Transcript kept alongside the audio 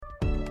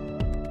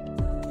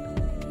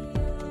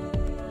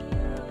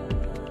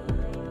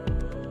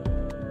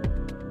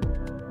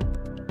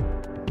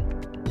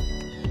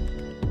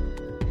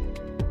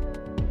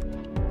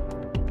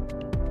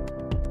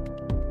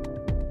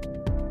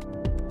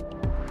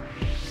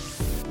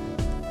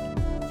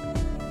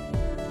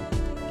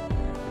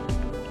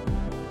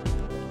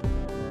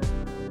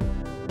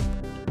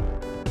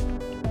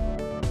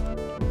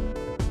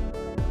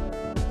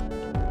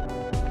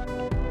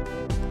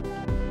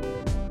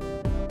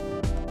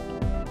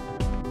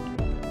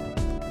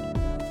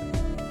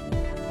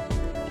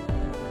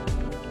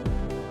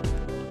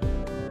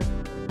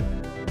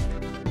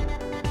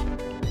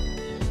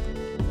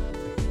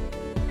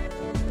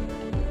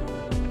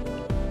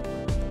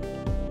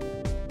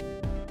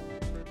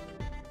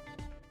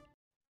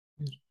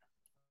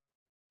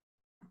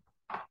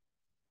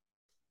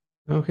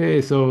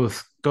Okay, so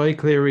Sky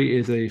Cleary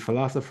is a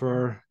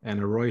philosopher and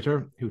a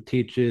writer who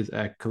teaches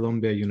at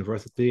Columbia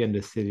University and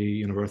the City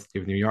University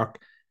of New York.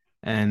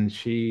 And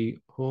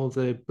she holds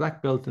a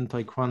black belt in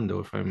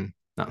Taekwondo, if I'm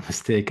not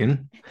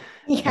mistaken.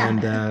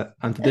 And Yeah.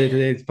 on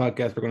today's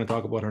podcast, we're going to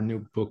talk about her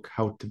new book,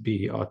 How to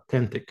Be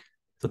Authentic.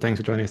 So thanks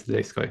for joining us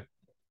today, Sky.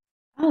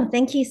 Oh,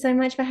 thank you so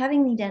much for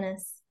having me,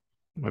 Dennis.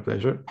 My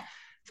pleasure.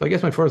 So I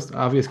guess my first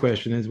obvious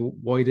question is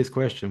why this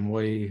question?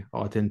 Why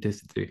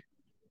authenticity?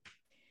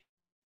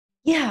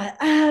 Yeah,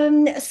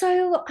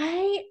 so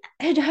I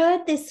had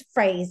heard this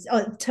phrase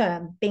or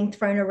term being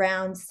thrown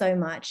around so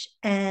much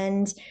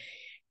and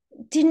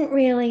didn't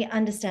really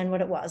understand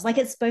what it was. Like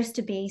it's supposed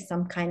to be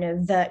some kind of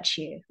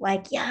virtue.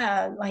 Like,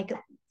 yeah, like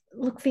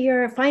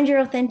find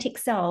your authentic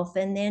self,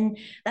 and then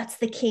that's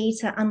the key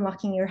to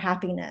unlocking your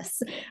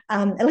happiness.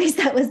 At least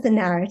that was the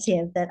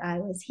narrative that I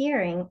was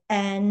hearing.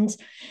 But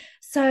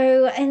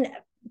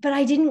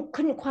I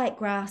couldn't quite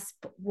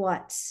grasp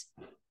what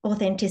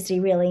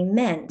authenticity really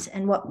meant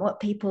and what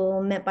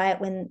people meant by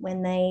it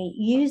when they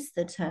use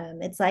the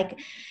term. It's like,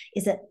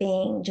 is it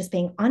being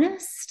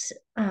honest?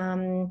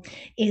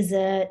 Is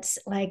it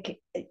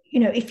like,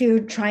 if you're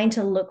trying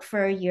to look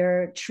for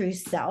your true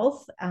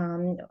self,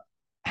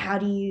 how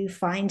do you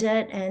find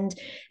it, and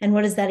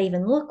what does that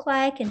even look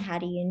like, and how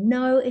do you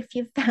know if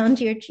you've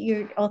found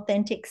your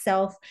authentic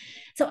self?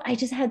 So I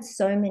just had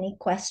so many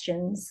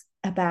questions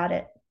about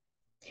it.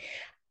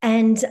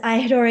 And I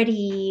had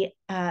already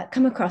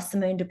come across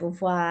Simone de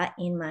Beauvoir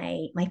in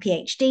my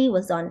PhD,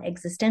 was on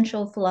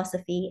existential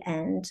philosophy,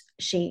 and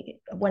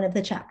one of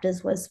the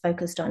chapters was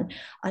focused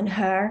on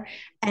her,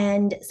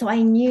 and so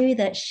I knew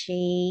that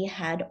she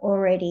had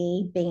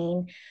already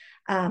been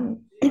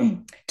um,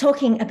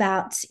 talking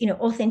about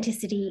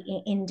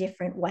authenticity in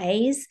different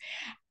ways.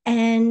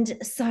 And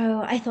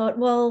so I thought,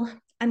 well,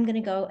 I'm going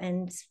to go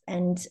and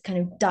kind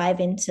of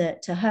dive into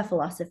her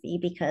philosophy,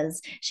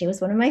 because she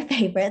was one of my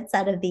favorites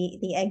out of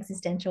the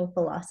existential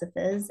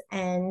philosophers.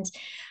 And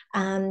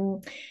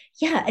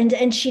yeah,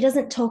 and she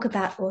doesn't talk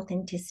about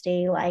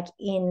authenticity like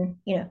in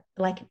a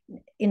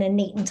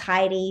neat and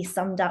tidy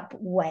summed up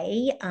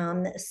way.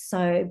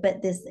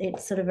 But this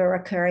it's sort of a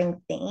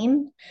recurring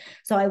theme.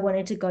 So I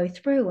wanted to go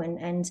through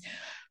and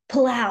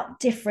pull out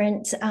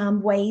different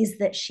ways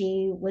that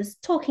she was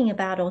talking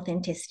about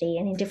authenticity,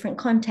 and in different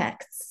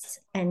contexts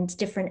and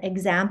different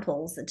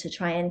examples, to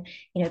try and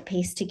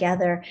piece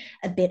together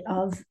a bit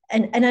of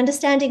an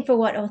understanding for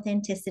what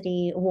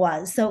authenticity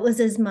was. So it was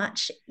as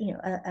much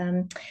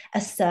a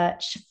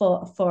search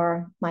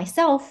for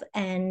myself,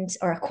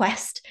 or a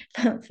quest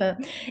for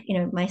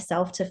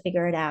myself to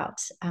figure it out,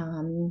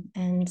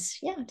 and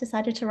yeah,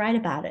 decided to write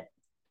about it.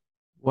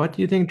 What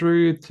do you think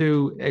drew you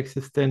to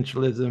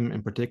existentialism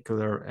in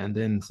particular, and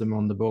then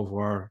Simone de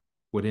Beauvoir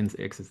within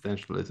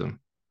existentialism?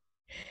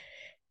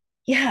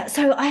 Yeah,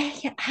 so I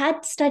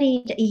had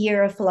studied a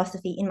year of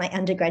philosophy in my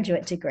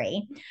undergraduate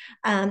degree,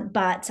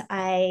 but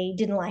I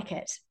didn't like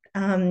it.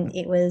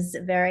 It was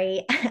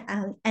very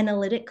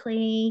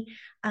analytically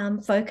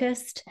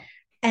focused.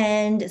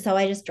 And so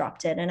I just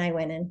dropped it and I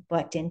went and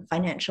worked in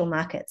financial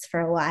markets for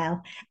a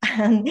while.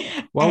 Um,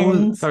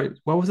 and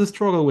What was the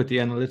struggle with the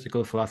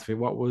analytical philosophy?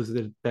 What was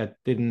it that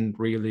didn't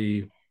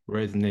really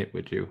resonate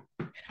with you?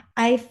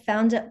 I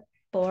found it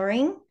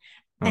boring,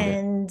 Okay.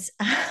 and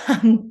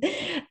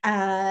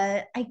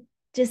I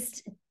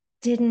just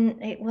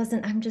didn't it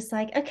wasn't I'm just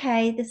like,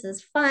 okay, this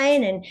is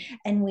fine.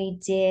 And we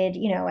did,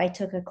 I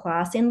took a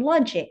class in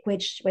logic,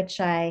 which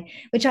I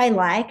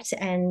liked.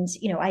 And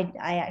I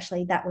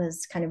actually, that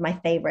was kind of my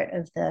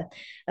favorite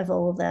of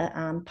all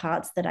the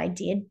parts that I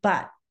did.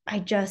 But I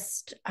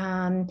just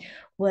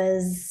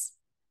was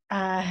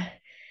uh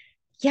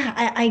yeah,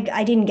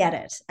 I didn't get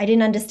it. I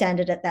didn't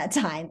understand it at that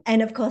time.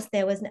 And of course,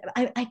 there was,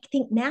 I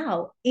think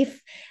now,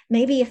 if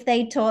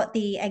they taught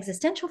the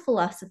existential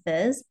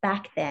philosophers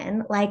back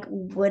then, like,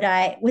 would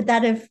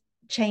that have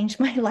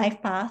changed my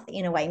life path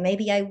in a way?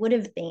 Maybe I would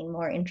have been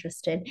more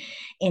interested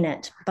in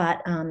it.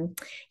 But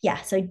yeah,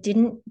 so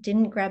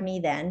didn't grab me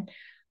then.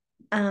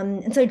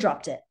 And so I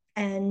dropped it.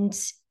 And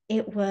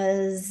it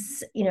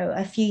was,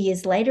 a few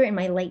years later, in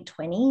my late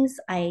 20s,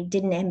 I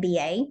did an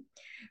MBA,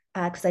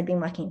 because I'd been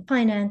working in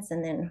finance,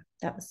 and then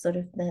that was sort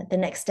of the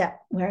next step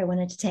where I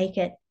wanted to take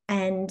it.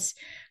 And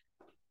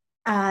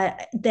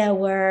there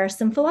were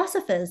some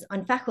philosophers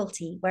on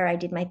faculty where I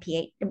did my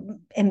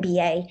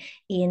MBA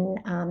in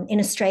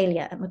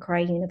Australia at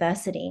Macquarie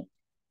University.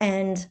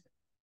 And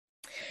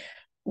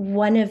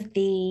one of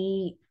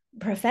the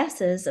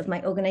professors of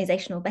my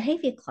organizational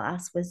behavior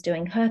class was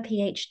doing her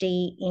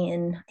PhD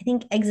in, I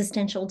think,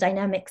 existential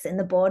dynamics in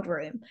the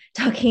boardroom,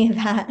 talking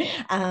about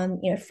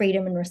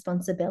freedom and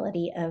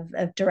responsibility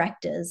of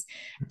directors.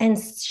 And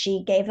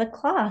she gave a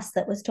class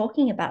that was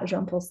talking about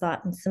Jean-Paul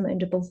Sartre and Simone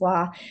de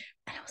Beauvoir,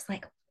 and I was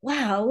like,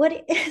 wow,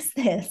 what is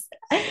this?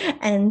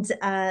 And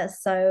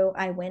so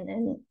I went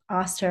and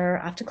asked her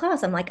after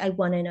class. I'm like, I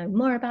want to know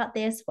more about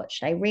this. What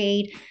should I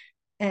read?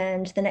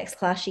 And the next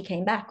class, she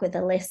came back with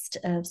a list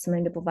of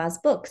Simone de Beauvoir's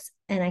books.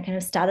 And I kind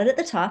of started at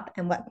the top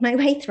and worked my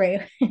way through.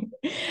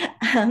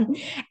 um,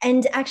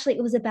 and actually,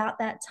 it was about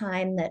that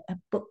time that a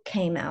book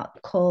came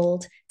out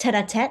called Tête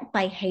à Tête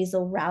by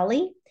Hazel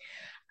Rowley,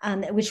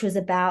 which was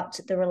about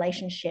the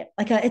relationship.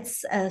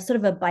 It's sort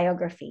of a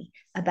biography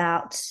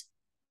about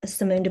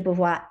Simone de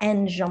Beauvoir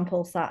and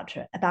Jean-Paul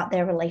Sartre, about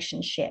their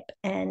relationship.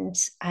 And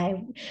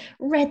I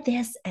read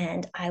this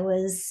and I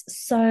was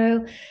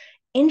so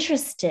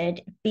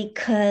interested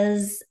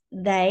because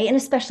they, and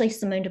especially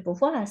Simone de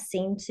Beauvoir,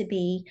 seemed to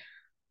be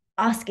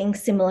asking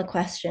similar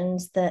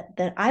questions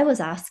that I was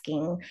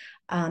asking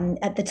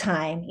at the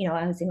time. You know,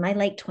 I was in my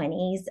late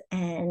 20s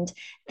and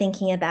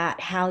thinking about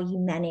how you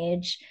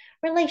manage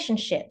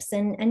relationships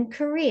and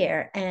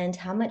career, and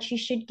how much you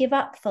should give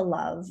up for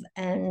love,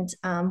 and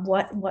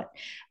what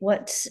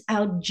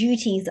our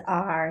duties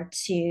are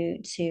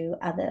to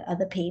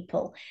other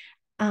people.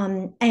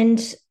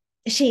 And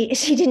she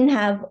didn't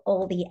have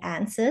all the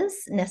answers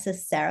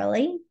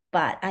necessarily,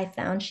 but I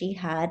found she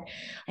had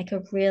like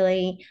a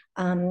really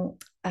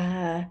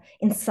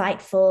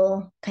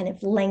insightful kind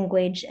of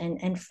language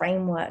and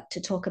framework to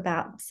talk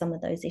about some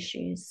of those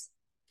issues.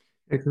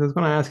 Because I was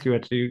going to ask you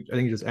actually, I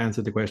think you just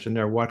answered the question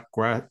there. What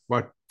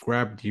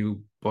grabbed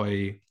you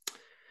by,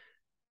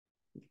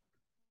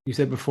 you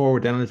said before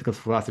with the analytical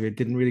philosophy, it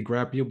didn't really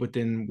grab you, but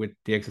then with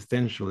the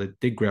existential, it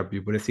did grab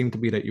you. But it seemed to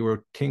be that you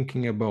were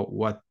thinking about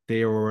what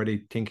they were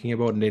already thinking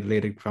about, and they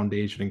laid a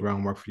foundation and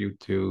groundwork for you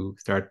to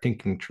start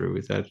thinking through.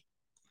 Is that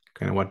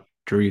kind of what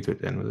drew you to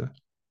it then, was it?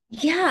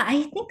 Yeah,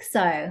 I think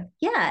so.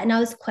 Yeah, and I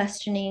was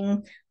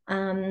questioning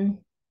um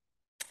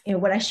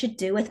what I should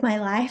do with my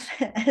life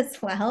as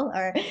well,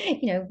 or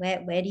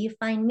where do you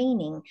find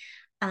meaning?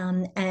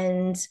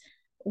 And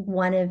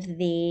one of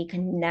the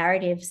kind of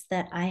narratives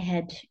that I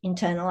had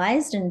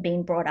internalized and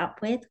been brought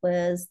up with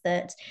was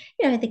that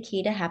the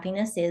key to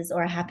happiness is,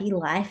 or a happy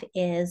life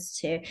is,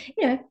 to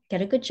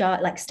get a good job,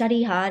 like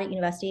study hard at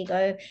university,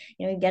 go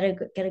get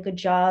a good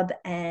job,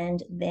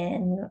 and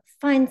then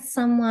find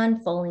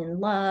someone, fall in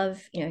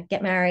love,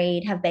 get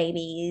married, have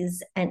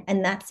babies,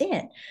 and that's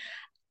it.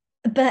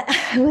 But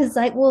I was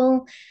like,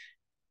 well,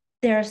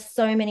 there are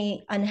so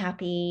many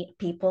unhappy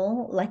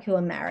people like who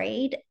are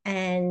married,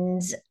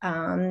 and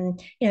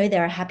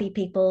there are happy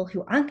people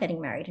who aren't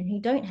getting married and who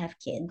don't have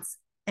kids.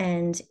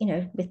 And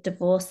with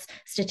divorce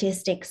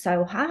statistics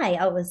so high,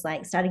 I was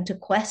like starting to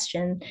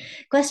question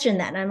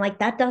that, and I'm like,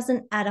 that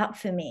doesn't add up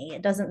for me.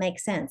 It doesn't make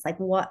sense. Like,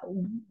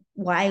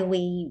 why are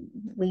we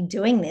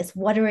doing this?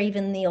 What are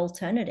even the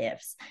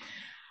alternatives?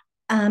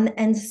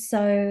 And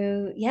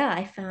so, yeah,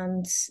 I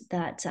found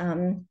that,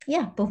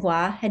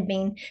 Beauvoir had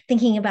been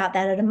thinking about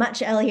that at a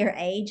much earlier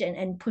age,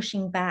 and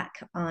pushing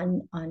back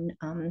on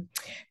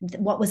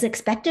what was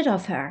expected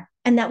of her.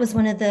 And that was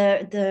one of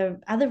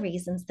the other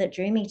reasons that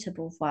drew me to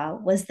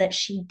Beauvoir, was that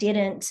she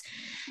didn't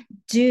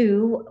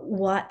do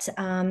what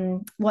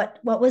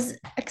was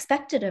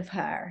expected of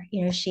her.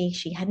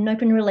 She had an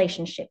open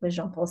relationship with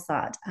Jean-Paul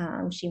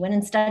Sartre. She went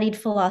and studied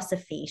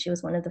philosophy. She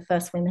was one of the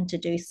first women to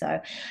do so,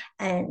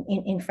 and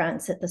in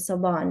France at the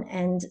Sorbonne.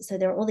 And so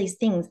there are all these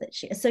things that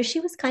she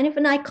was kind of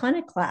an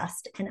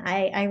iconoclast, and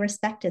I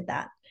respected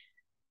that.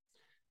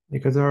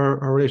 Because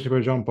our relationship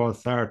with Jean-Paul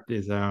Sartre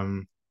is,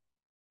 I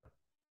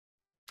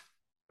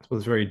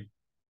suppose, very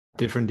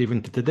different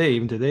even to today.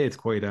 Even today, it's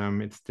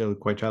still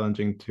quite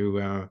challenging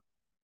to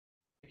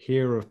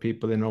hear of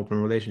people in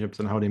open relationships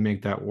and how they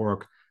make that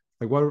work.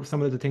 Like, what are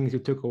some of the things you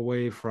took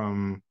away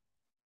from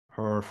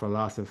her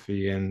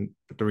philosophy and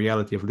the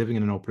reality of living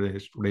in an open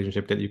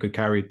relationship that you could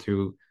carry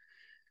to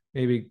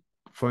maybe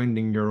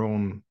finding your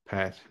own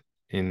path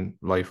in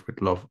life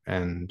with love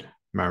and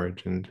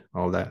marriage and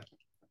all that?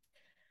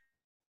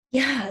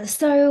 Yeah,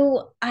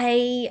 so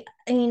I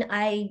mean,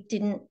 I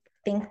didn't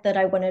think that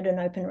I wanted an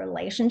open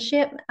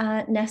relationship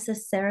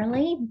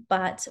necessarily,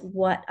 but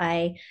what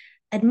I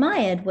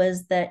admired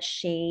was that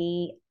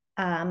she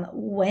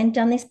went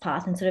down this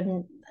path and sort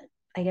of,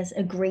 I guess,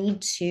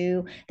 agreed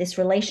to this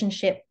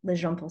relationship with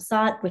Jean-Paul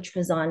Sartre, which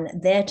was on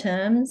their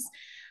terms,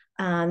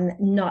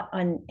 not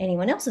on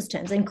anyone else's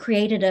terms, and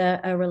created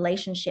a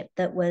relationship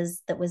that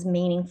was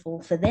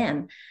meaningful for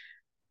them.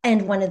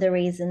 And one of the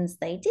reasons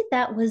they did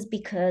that was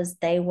because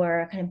they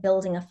were kind of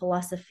building a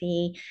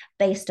philosophy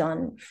based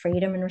on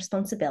freedom and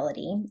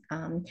responsibility.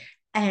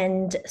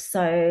 And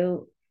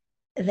so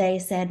they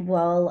said,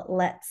 well,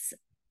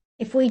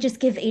 if we just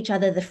give each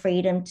other the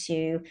freedom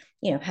to,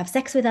 have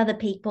sex with other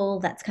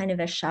people, that's kind of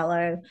a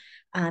shallow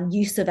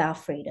use of our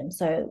freedom.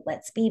 So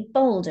let's be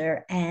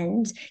bolder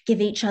and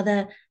give each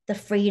other the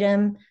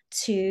freedom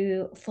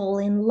to fall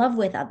in love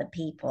with other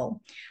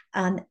people.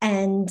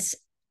 And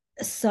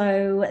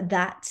so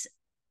that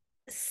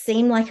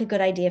seemed like a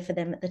good idea for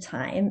them at the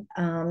time.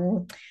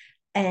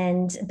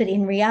 But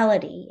in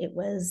reality, it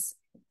was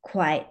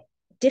quite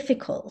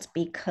difficult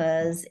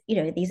because,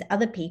 these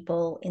other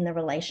people in the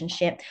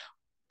relationship,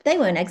 they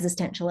weren't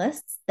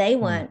existentialists. They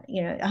Mm. weren't,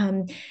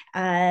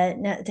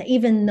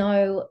 even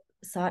though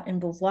Sartre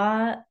and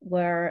Beauvoir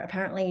were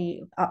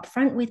apparently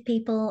upfront with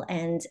people,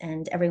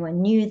 and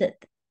everyone knew that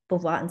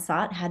Beauvoir and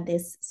Sartre had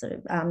this sort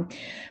of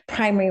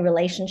primary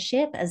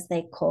relationship, as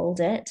they called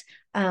it,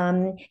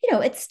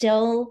 it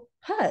still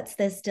hurts.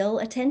 There's still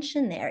a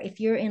tension there. If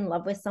you're in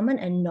love with someone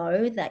and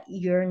know that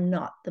you're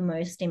not the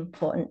most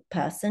important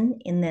person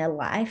in their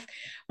life,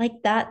 like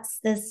that's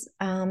this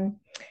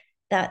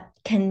that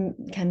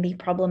can be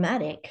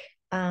problematic.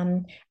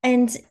 And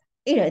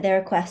there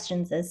are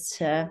questions as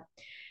to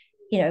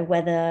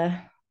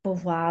whether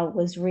Beauvoir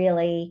was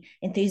really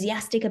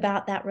enthusiastic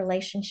about that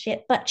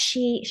relationship, but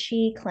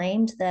she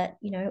claimed that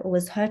it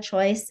was her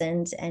choice,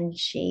 and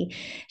she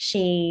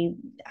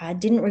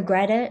didn't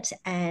regret it.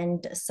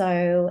 And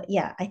so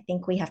yeah, I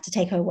think we have to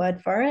take her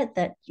word for it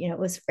that it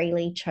was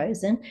freely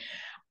chosen.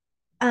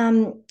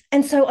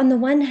 And so on the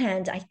one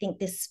hand, I think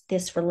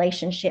this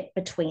relationship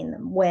between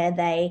them, where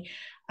they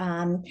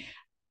um,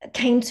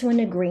 came to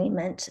an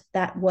agreement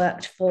that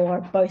worked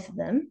for both of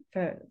them,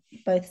 for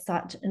both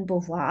Sartre and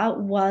Beauvoir,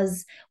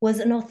 was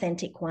an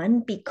authentic one,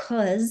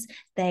 because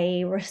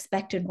they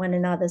respected one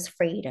another's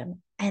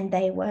freedom and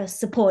they were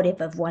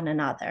supportive of one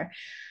another.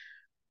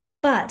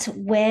 But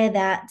where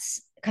that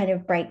kind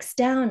of breaks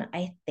down,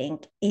 I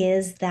think,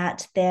 is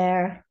that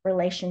their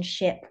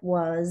relationship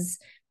was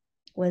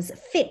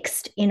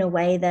fixed in a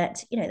way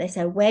that they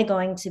said, we're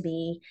going to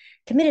be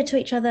committed to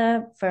each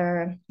other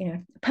for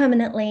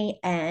permanently,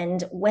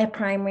 and we're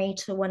primary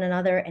to one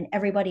another, and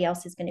everybody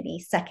else is going to be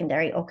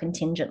secondary or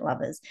contingent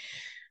lovers.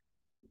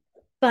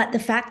 But the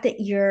fact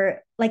that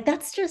you're like,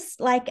 that's just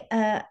like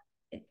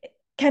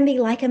can be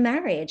like a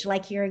marriage,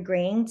 like you're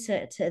agreeing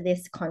to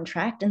this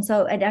contract. And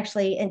so it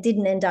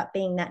didn't end up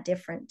being that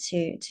different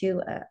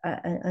to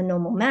a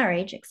normal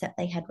marriage, except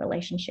they had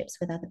relationships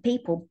with other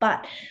people.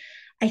 But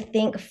I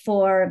think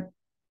for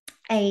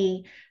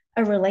a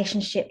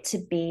relationship to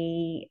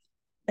be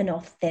an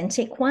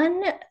authentic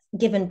one,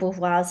 given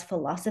Beauvoir's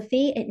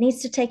philosophy, it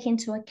needs to take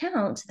into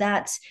account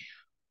that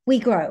we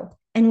grow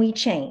and we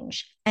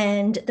change,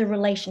 and the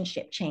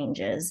relationship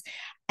changes,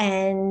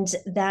 and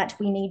that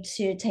we need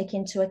to take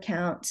into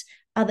account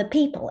other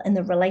people and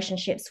the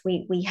relationships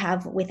we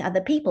have with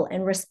other people,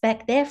 and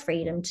respect their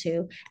freedom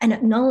to, and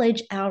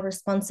acknowledge our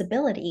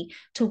responsibility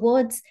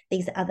towards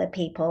these other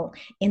people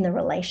in the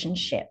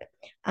relationship.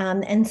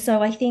 And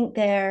so I think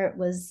there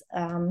was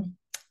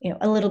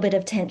a little bit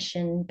of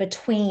tension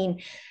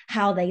between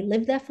how they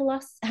lived their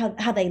philosophy,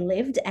 how they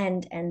lived,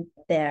 and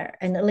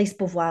at least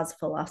Beauvoir's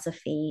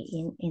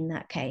philosophy in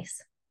that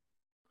case.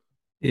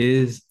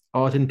 Is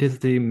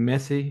authenticity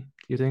messy, do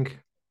you think?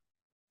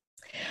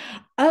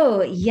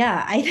 Oh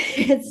yeah,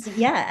 it's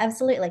yeah,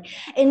 absolutely.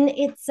 And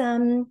it's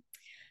I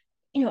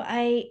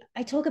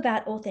talk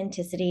about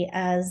authenticity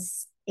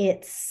as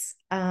it's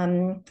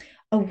a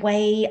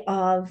way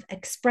of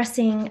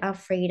expressing our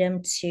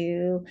freedom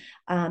to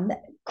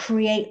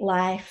create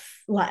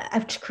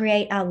to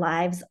create our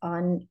lives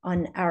on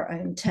our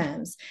own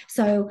terms.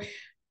 So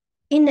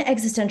in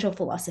existential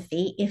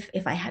philosophy,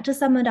 if I had to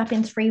sum it up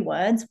in three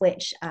words,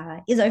 which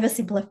is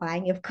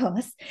oversimplifying, of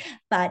course,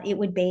 but it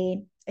would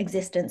be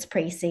existence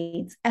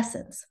precedes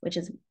essence, which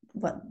is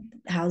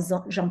how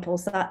Jean-Paul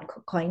Sartre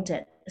coined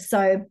it.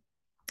 So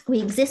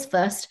we exist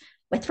first,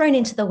 we're thrown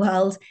into the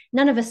world,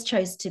 none of us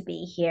chose to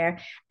be here,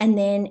 and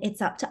then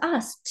it's up to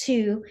us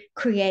to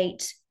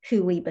create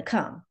who we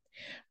become.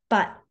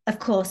 But of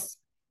course,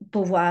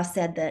 Beauvoir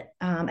said that,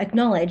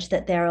 acknowledged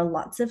that there are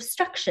lots of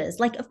structures.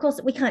 Like, of course,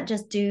 we can't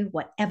just do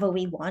whatever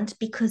we want,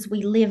 because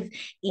we live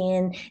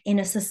in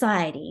a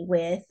society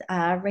with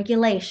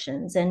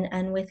regulations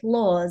and with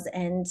laws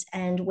and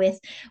with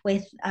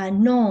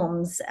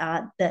norms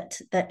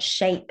that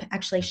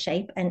actually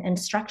shape and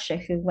structure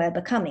who we're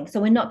becoming.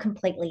 So we're not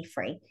completely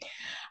free.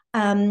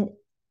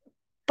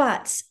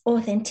 But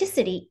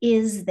authenticity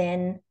is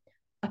then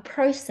a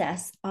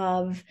process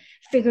of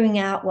figuring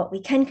out what we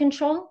can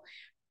control,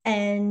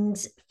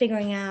 and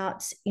figuring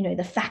out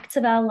the facts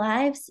of our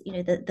lives,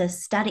 the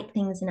static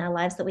things in our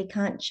lives that we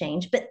can't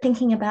change, but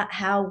thinking about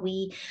how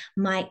we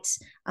might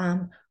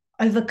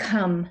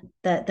overcome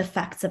the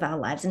facts of our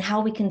lives, and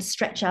how we can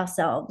stretch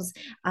ourselves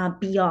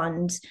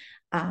beyond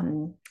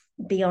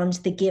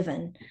the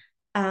given.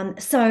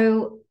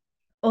 So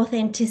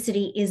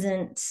authenticity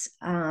isn't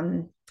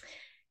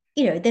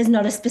there's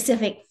not a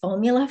specific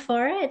formula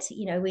for it.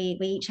 We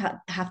each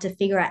have to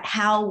figure out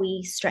how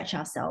we stretch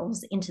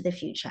ourselves into the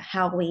future,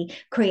 how we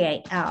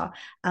create our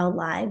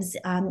lives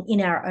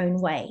in our own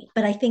way.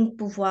 But I think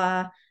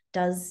Beauvoir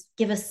does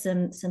give us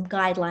some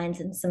guidelines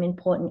and some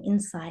important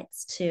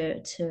insights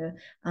to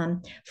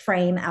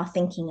frame our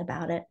thinking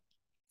about it.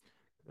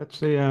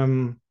 Actually, I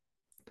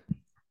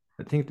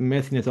think the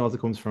messiness also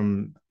comes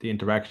from the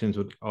interactions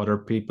with other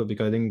people,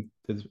 because I think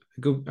there's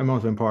a good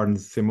amount of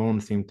importance Simone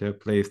seemed to have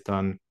placed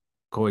on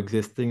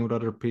coexisting with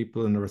other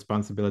people and the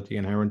responsibility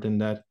inherent in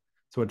that.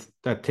 So it's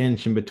that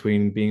tension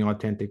between being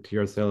authentic to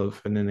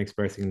yourself and then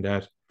expressing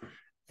that.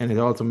 And it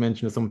also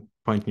mentioned at some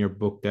point in your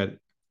book that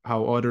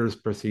how others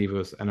perceive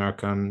us and our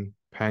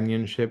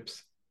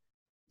companionships,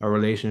 our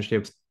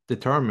relationships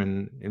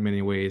determine in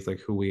many ways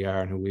like who we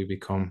are and who we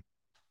become.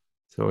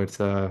 So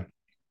it's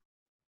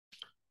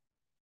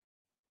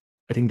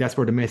I think that's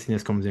where the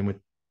messiness comes in with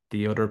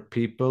the other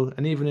people,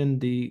 and even in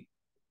the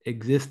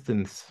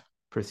existence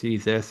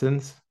precedes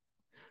essence.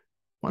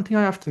 One thing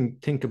I often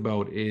think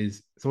about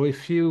is, so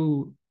if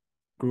you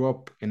grew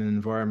up in an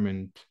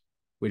environment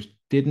which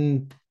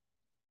didn't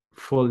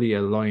fully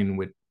align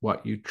with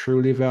what you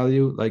truly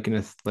value, like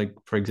like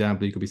for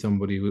example, you could be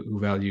somebody who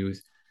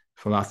values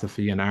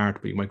philosophy and art,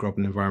 but you might grow up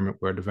in an environment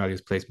where the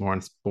values place more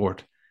on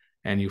sport,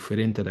 and you fit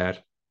into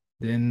that,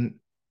 then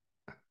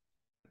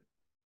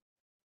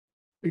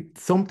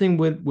something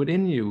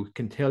within you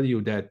can tell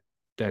you that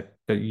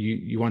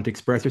you want to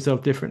express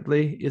yourself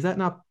differently. Is that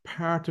not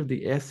part of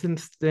the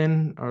essence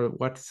then, or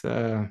what's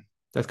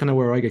that's kind of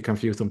where I get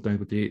confused sometimes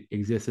with the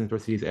existence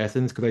versus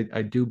essence, because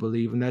I do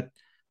believe in that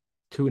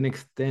to an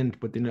extent,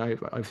 but then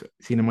I've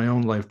seen in my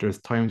own life there's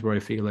times where I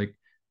feel like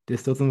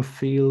this doesn't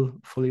feel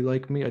fully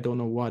like me. I don't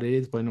know what it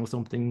is, but I know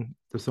something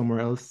there's somewhere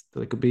else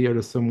that I could be, or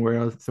there's somewhere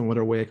else, some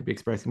other way I could be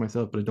expressing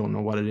myself, but I don't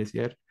know what it is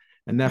yet.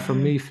 And that for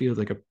Mhm. me feels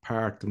like a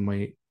part of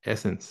my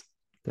essence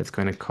that's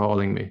kind of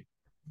calling me.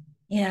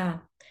 Yeah,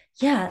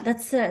 yeah,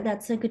 that's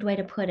a good way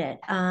to put it.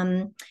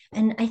 And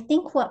I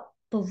think what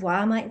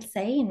Beauvoir might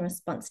say in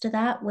response to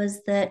that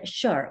was that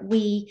sure,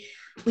 we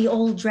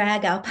all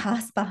drag our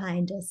past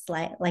behind us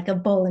like a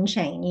ball and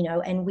chain, you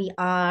know, and we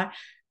are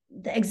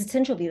the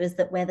existential view is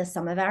that we're the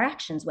sum of our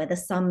actions, we're the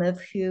sum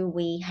of who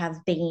we have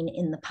been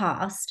in the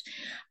past.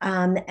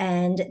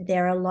 And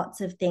there are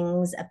lots of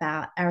things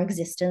about our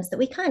existence that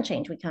we can't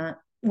change. We can't,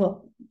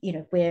 well, you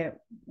know,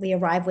 we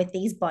arrive with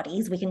these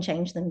bodies, we can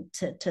change them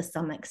to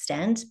some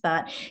extent,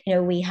 but you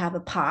know, we have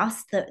a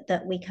past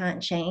that we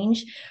can't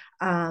change.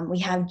 We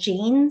have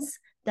genes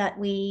that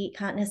we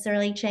can't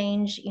necessarily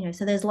change, you know,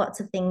 so there's lots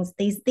of things.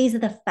 These are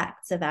the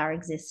facts of our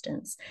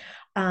existence.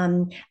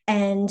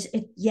 And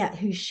yeah,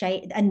 who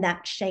shape, and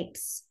that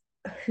shapes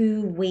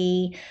who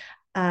we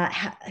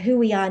who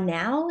we are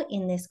now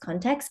in this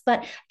context. But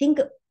I think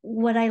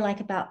what I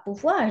like about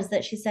Beauvoir is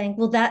that she's saying,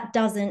 well, that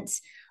doesn't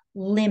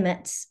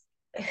limit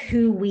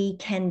who we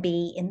can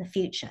be in the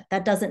future.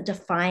 That doesn't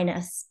define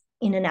us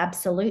in an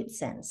absolute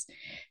sense,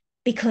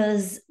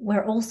 because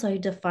we're also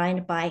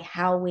defined by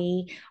how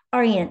we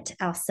orient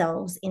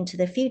ourselves into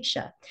the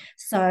future.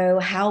 So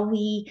how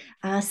we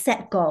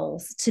set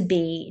goals to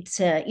be,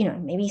 to, you know,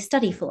 maybe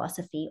study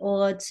philosophy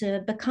or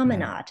to become an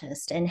Yeah.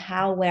 artist, and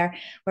how we're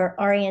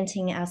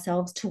orienting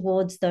ourselves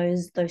towards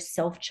those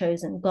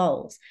self-chosen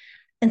goals.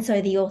 And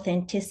so the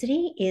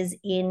authenticity is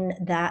in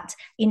that,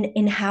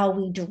 in how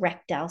we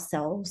direct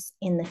ourselves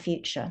in the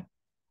future.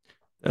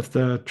 That's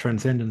the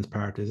transcendence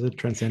part, is it?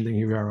 Transcending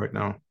who we are right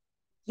now.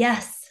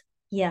 Yes.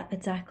 Yeah,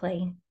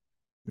 exactly.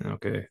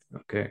 Okay,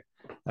 okay.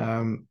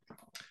 Yeah,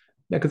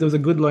 because there was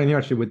a good line here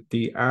actually with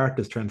the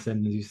artist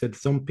transcendence. You said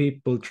some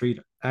people treat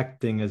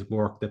acting as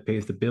work that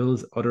pays the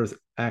bills, others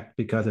act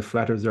because it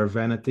flatters their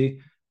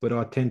vanity, but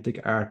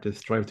authentic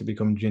artists strive to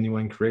become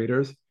genuine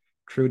creators.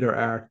 Through their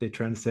art, they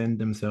transcend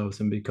themselves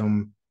and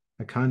become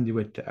a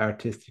conduit to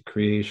artistic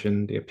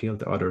creation. They appeal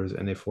to others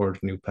and they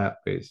forge new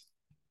pathways.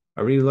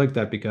 I really like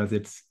that because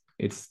it's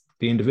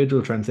the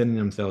individual transcending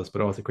themselves,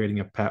 but also creating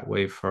a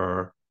pathway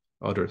for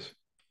others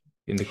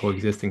in the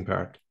coexisting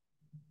part.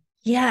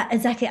 Yeah,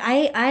 exactly.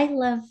 I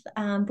love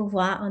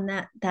Beauvoir on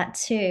that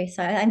too.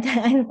 So I'm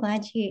I'm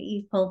glad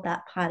you pulled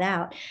that part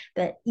out.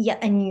 But yeah,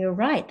 and you're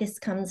right. This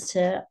comes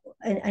to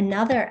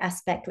another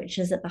aspect which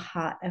is at the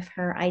heart of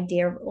her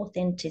idea of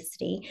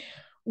authenticity,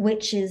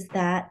 which is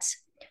that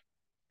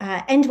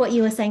and what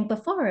you were saying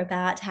before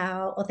about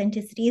how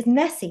authenticity is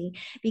messy,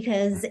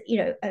 because you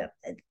know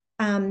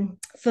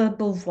for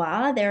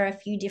Beauvoir, there are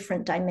a few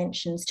different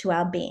dimensions to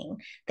our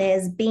being.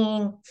 There's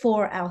being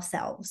for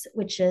ourselves,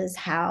 which is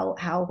how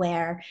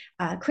we're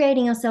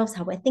creating ourselves,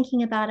 how we're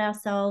thinking about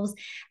ourselves,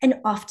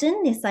 and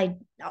often this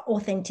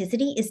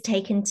authenticity is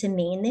taken to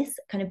mean this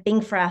kind of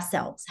being for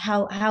ourselves.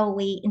 How are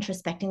we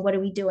introspecting? What are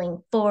we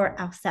doing for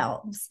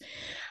ourselves?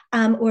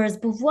 Whereas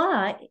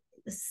Beauvoir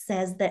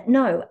says that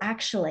no,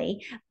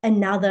 actually,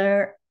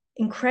 another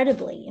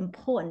incredibly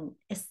important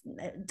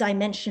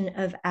dimension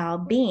of our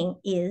being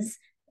is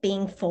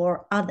being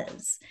for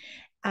others.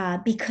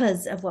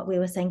 Because of what we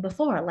were saying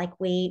before, like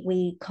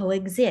we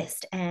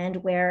coexist and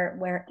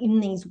we're in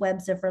these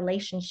webs of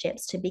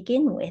relationships to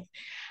begin with,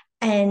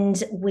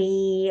 and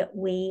we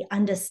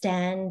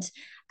understand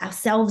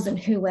ourselves and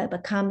who we're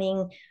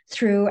becoming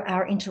through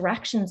our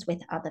interactions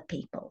with other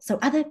people. So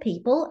other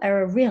people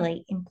are a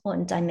really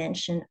important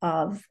dimension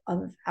of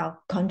our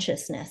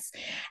consciousness.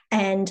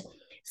 And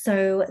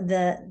so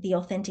the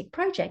authentic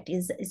project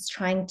is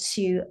trying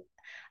to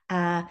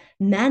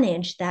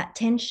manage that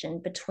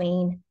tension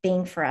between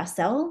being for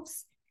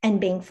ourselves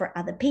and being for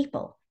other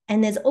people.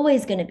 And there's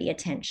always going to be a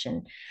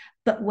tension,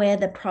 but where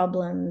the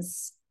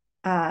problems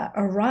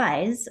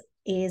arise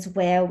is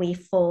where we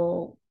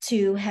fall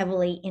too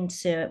heavily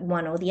into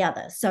one or the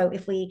other. So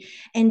if we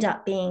end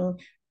up being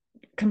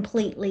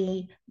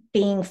completely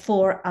being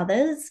for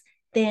others,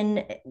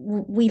 then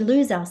we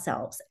lose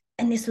ourselves.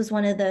 and this was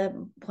one of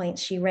the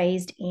points she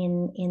raised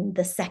in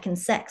The Second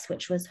Sex,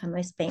 which was her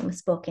most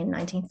famous book in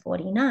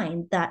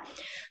 1949, that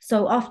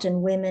so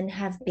often women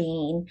have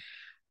been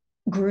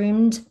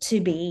groomed to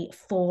be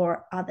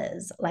for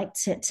others, like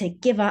to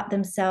give up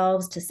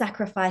themselves, to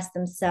sacrifice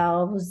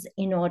themselves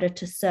in order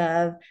to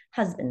serve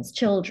husbands,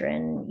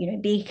 children,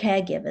 be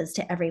caregivers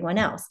to everyone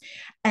else.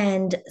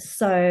 And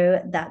so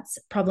that's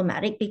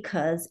problematic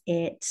because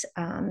it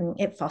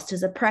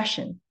fosters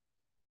oppression.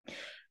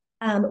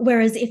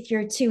 Whereas if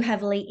you're too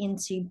heavily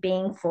into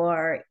being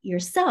for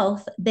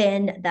yourself,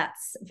 then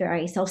that's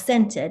very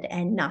self-centered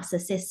and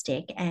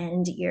narcissistic,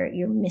 and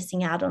you're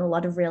missing out on a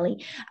lot of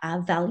really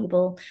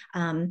valuable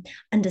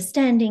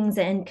understandings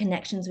and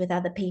connections with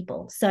other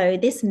people. So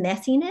this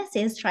messiness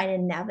is trying to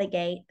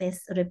navigate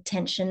this sort of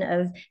tension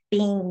of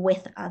being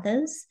with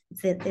others,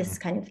 this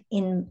kind of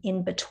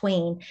in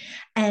between.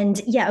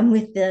 And yeah, and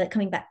with the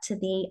coming back to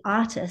the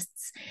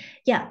artists,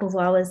 yeah,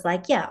 Beauvoir was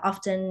like, yeah,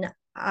 often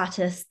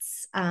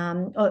artists,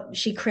 or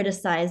she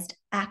criticized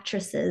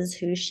actresses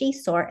who she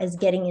saw as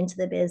getting into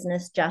the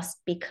business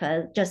just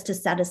to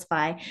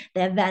satisfy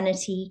their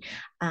vanity,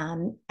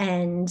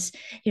 and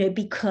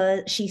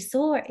because she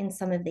saw in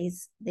some of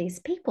these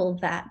people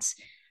that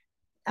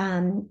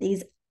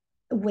these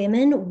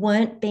women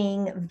weren't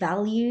being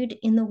valued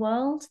in the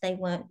world. They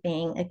weren't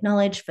being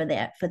acknowledged for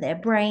their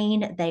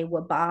brain. They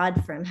were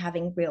barred from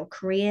having real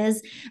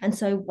careers. And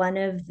so one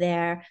of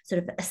their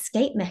sort of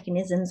escape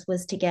mechanisms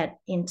was to get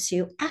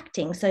into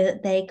acting so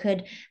that they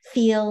could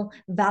feel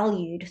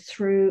valued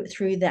through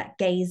that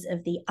gaze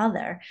of the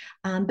other.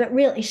 But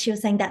really, she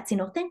was saying that's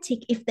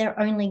inauthentic if they're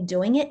only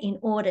doing it in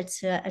order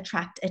to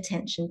attract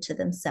attention to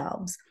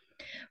themselves.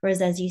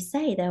 Whereas, as you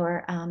say, there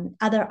were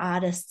other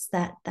artists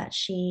that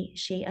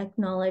she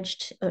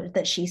acknowledged, or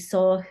that she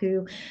saw,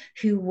 who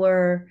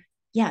were,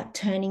 yeah,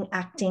 turning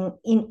acting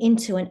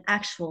into an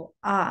actual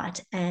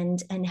art,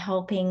 and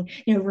helping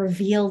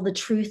reveal the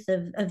truth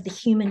of the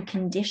human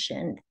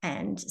condition.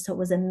 And so it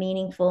was a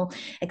meaningful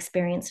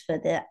experience for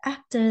the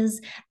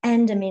actors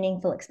and a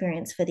meaningful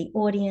experience for the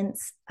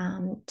audience,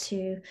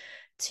 to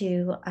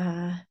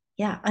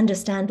yeah,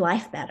 understand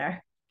life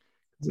better.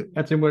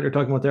 Actually, what you're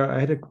talking about there, I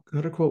had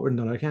another quote written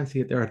down. I can't see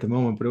it there at the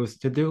moment, but it was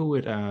to do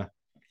with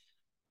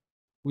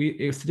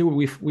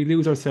we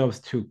lose ourselves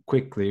too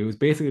quickly. It was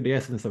basically the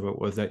essence of it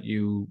was that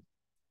you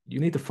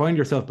need to find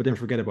yourself, but then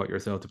forget about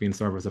yourself to be in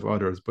service of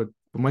others. But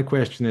my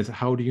question is,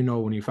 how do you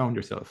know when you found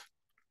yourself?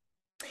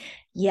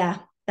 Yeah,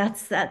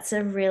 that's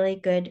a really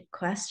good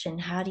question.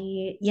 How do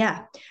you,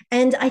 yeah.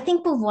 And I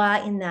think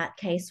Beauvoir in that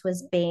case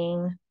was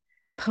being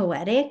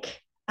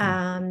poetic.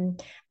 Hmm.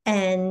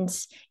 And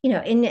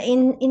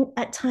in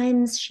at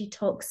times she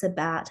talks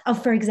about, oh,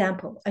 for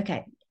example,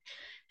 okay,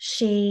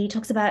 she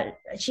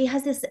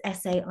has this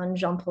essay on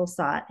Jean-Paul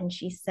Sartre, and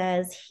she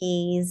says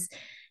he's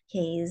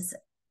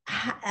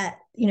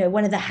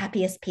one of the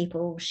happiest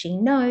people she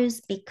knows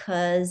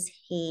because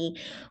he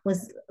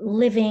was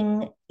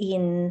living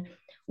in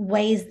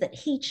ways that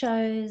he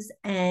chose,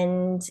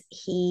 and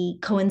he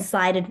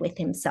coincided with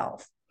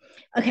himself.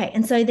 Okay,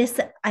 and so this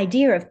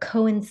idea of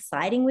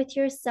coinciding with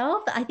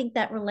yourself, I think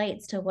that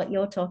relates to what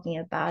you're talking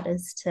about,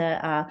 as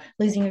to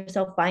losing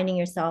yourself, finding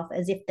yourself,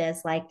 as if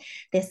there's like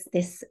this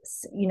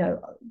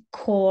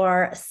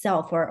core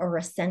self, or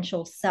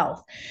essential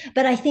self.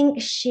 But I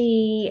think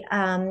she,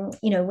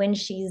 when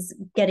she's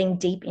getting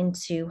deep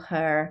into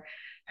her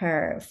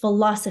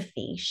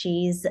philosophy,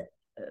 she's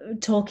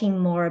talking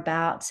more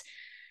about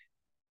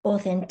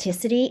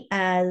authenticity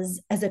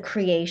as a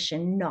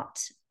creation, not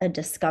a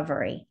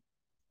discovery.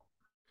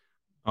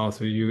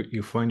 Also,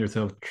 you find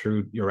yourself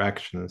through your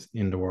actions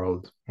in the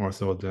world more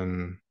so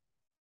than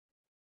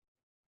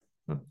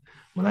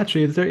well,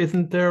 actually,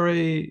 isn't there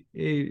a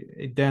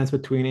dance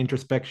between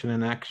introspection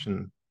and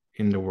action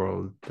in the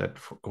world that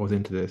goes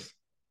into this?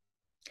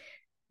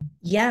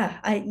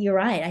 Yeah, you're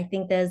right. I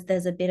think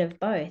there's a bit of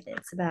both.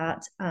 It's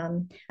about,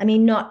 I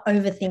mean, not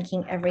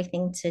overthinking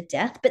everything to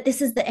death, but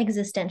this is the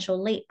existential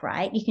leap,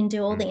 right? You can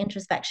do all Mm. the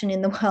introspection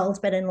in the world,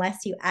 but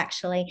unless you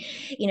actually,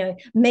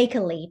 make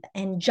a leap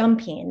and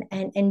jump in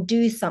and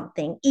do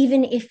something,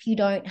 even if you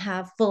don't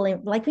have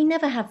like we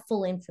never have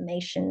full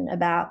information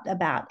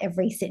about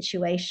every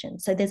situation.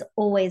 So there's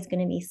always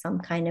going to be some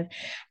kind of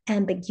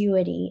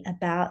ambiguity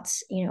about,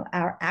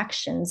 our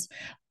actions.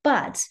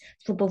 But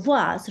for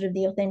Beauvoir, sort of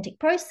the authentic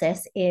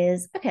process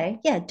is, okay,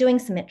 yeah, doing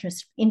some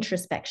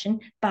introspection,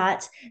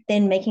 but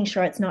then making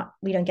sure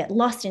we don't get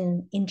lost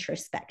in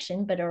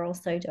introspection, but are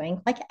also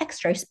doing like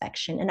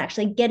extrospection and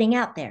actually getting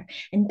out there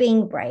and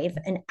being brave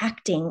and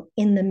acting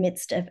in the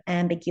midst of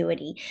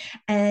ambiguity,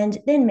 and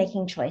then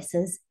making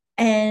choices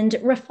and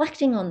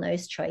reflecting on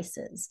those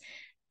choices.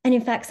 And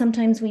in fact,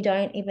 sometimes we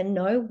don't even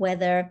know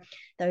whether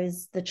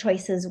the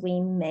choices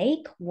we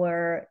make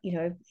were,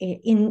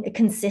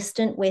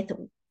 consistent with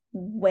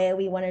where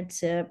we wanted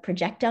to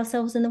project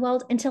ourselves in the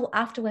world until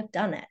after we've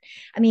done it.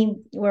 I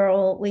mean,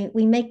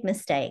 we make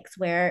mistakes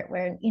where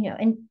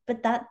and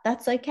but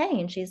that's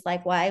okay. And she's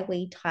like, why are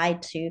we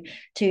tied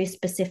to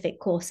specific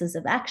courses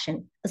of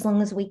action? As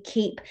long as we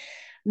keep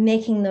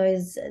making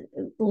those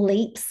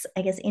leaps,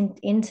 I guess,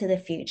 into the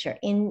future,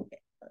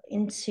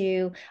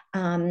 into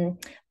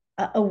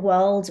a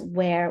world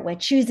where we're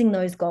choosing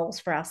those goals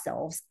for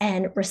ourselves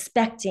and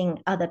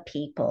respecting other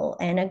people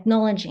and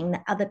acknowledging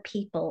that other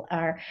people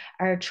are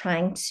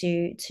trying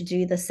to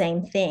do the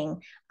same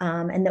thing,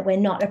 and that we're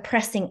not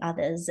oppressing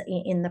others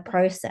in the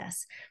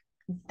process.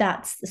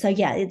 That's so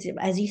yeah, it's,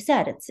 as you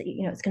said, it's,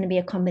 it's going to be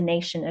a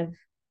combination of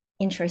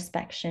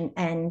introspection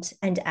and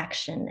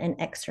action and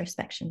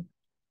extrospection.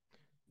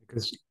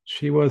 Because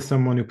she was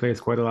someone who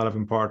placed quite a lot of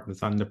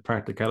importance on the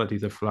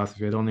practicalities of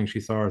philosophy. I don't think she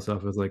saw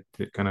herself as like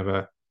kind of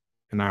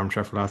an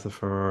armchair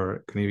philosopher,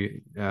 or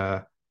kind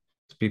of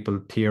people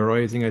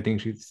theorizing. I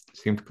think she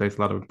seemed to place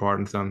a lot of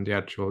importance on the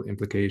actual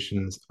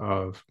implications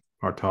of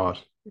our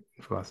thought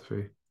in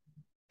philosophy.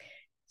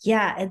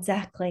 Yeah,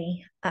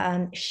 exactly.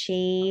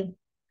 She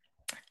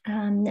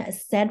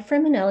said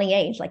from an early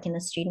age, like in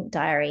a student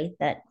diary,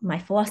 that my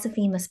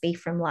philosophy must be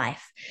from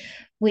life,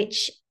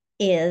 which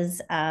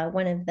is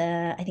one of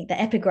the, I think, the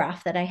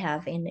epigraph that I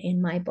have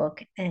in my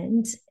book.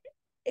 And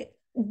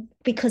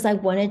because I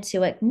wanted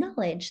to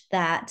acknowledge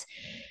that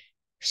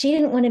she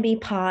didn't want to be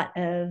part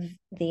of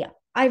the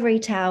ivory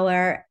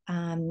tower,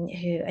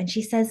 and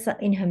she says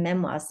in her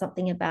memoirs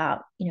something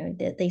about,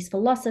 these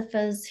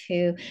philosophers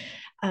who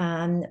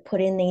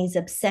put in these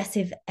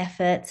obsessive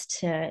efforts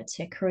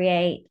to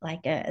create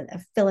like a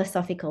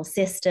philosophical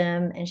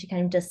system, and she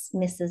kind of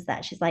dismisses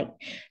that. She's like,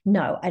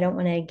 no, I don't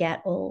want to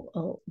get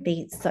all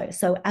be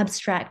so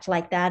abstract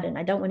like that, and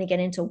I don't want to get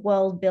into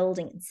world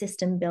building and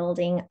system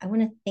building. I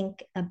want to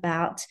think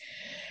about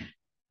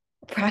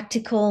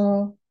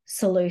practical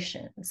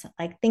solutions.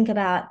 Like, think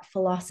about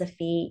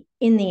philosophy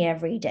in the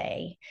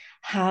everyday.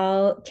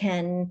 How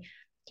can,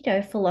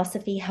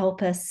 philosophy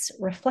help us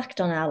reflect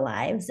on our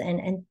lives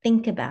and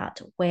think about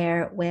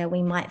where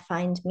we might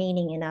find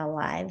meaning in our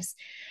lives?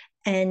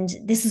 And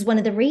this is one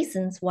of the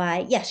reasons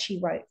why, yes, she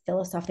wrote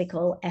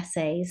philosophical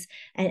essays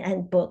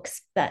and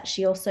books, but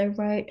she also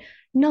wrote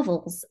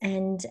novels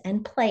and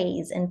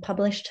plays and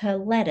published her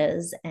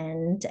letters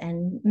and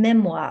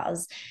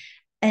memoirs.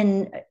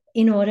 And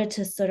in order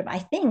to sort of, I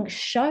think,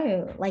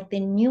 show like the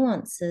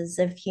nuances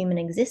of human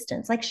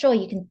existence. Like, sure,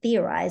 you can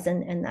theorize,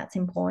 and that's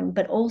important,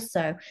 but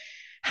also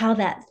how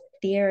that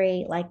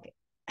theory, like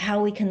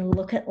how we can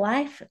look at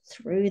life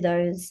through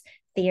those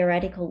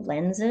theoretical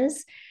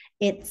lenses.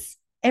 It's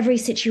every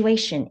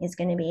situation is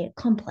going to be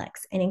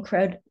complex and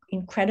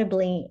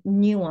incredibly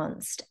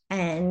nuanced,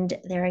 and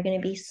there are going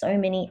to be so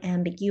many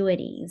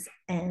ambiguities.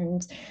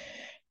 And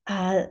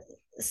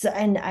so,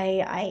 and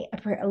I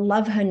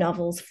love her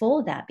novels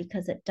for that,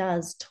 because it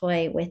does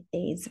toy with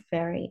these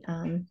very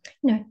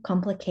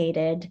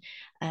complicated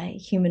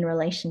human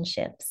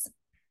relationships.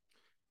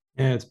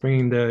 Yeah, it's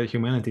bringing the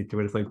humanity to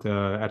it. It's like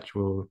the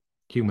actual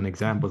human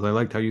examples. I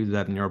liked how you did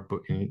that in your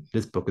book, in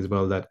this book as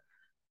well. That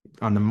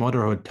on the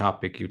motherhood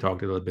topic, you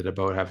talked a little bit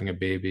about having a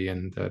baby,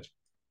 and that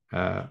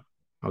uh,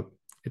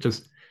 it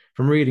just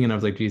from reading it, I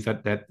was like, geez,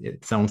 that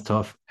it sounds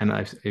tough, and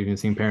I've even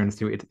seen parents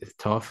do it. It's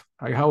tough.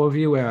 Like, what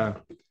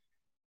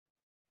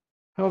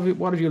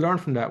have you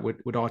learned from that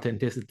with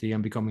authenticity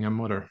and becoming a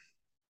mother?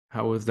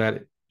 How has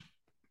that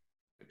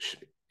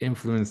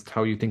influenced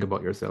how you think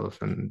about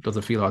yourself, and does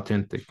it feel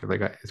authentic?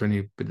 Like, is there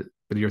any bit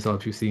of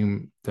yourself you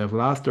seem to have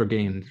lost or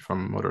gained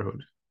from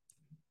motherhood?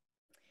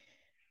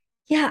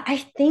 Yeah, I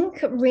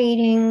think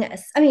reading,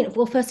 I mean,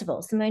 well, first of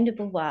all, Simone de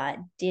Beauvoir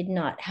did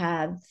not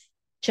have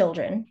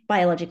children,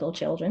 biological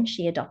children.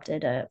 She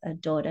adopted a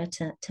daughter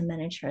to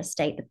manage her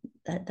estate.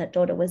 That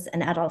daughter was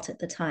an adult at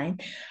the time.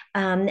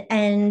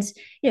 And,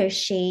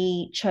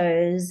 she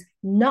chose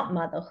not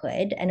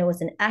motherhood, and it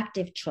was an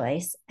active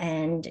choice.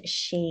 And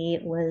she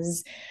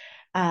was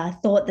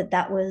thought that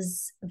that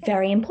was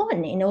very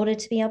important in order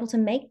to be able to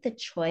make the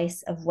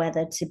choice of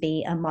whether to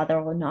be a mother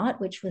or not,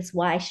 which was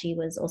why she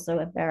was also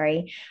a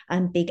very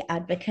big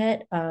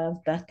advocate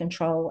of birth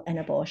control and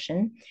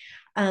abortion.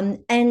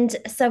 And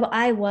so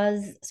I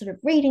was sort of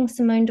reading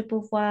Simone de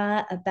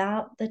Beauvoir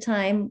about the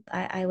time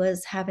I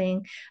was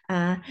having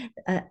a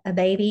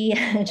baby,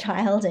 a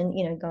child,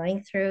 and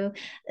going through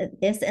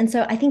this. And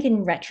so I think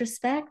in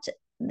retrospect,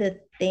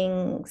 the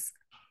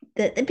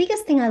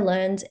biggest thing I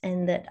learned,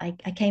 and that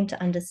I came to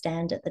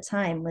understand at the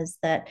time, was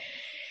that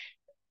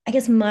I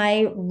guess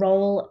my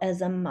role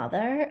as a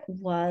mother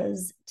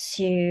was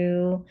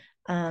to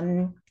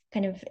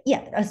kind of,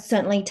 yeah,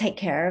 certainly take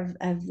care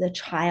of the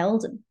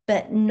child,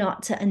 but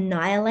not to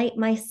annihilate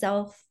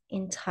myself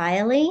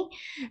entirely,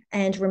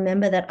 and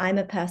remember that I'm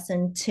a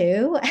person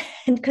too.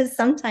 And because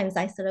sometimes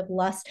I sort of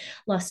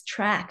lost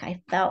track,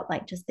 I felt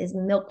like just this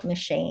milk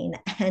machine.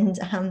 And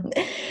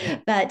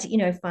but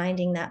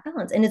finding that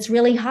balance, and it's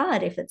really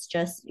hard if it's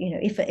just,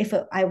 if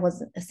I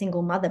wasn't a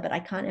single mother, but I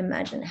can't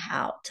imagine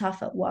how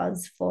tough it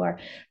was for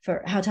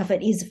how tough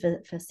it is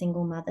for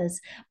single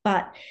mothers.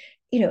 But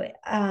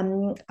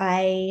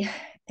I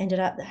ended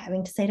up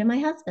having to say to my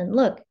husband,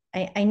 look,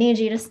 I need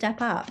you to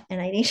step up,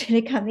 and I need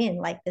you to come in.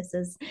 Like, this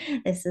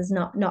is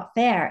not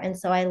fair. And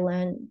so I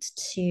learned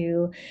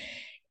to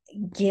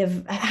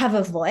have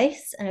a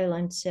voice, and I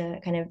learned to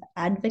kind of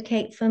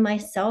advocate for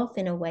myself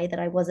in a way that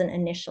I wasn't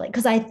initially,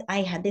 because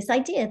I had this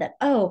idea that,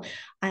 oh,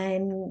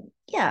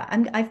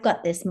 I've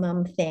got this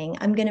mum thing,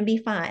 I'm gonna be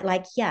fine,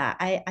 like, yeah,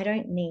 I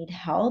don't need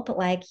help,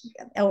 like,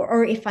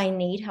 or if I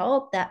need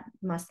help, that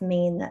must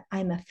mean that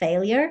I'm a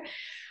failure.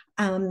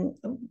 um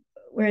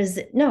Whereas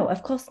no,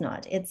 of course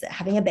not. It's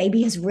having a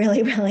baby is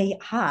really, really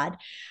hard.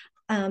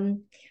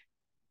 um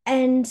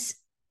and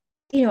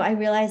I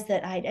realized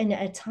that and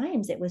at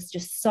times it was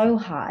just so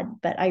hard,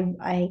 but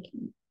I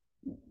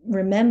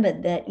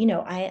remembered that,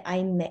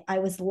 I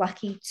was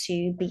lucky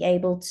to be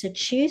able to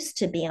choose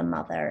to be a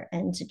mother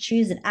and to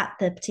choose it at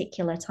the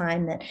particular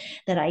time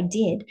that I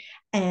did.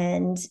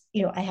 And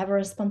I have a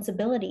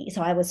responsibility,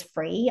 so I was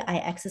free, I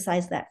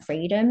exercised that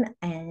freedom,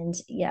 and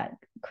yeah,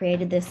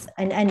 created this,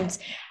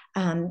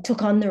 and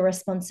took on the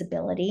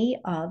responsibility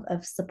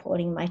of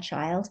supporting my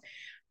child.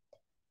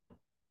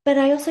 But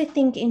I also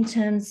think, in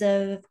terms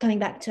of coming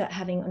back to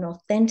having an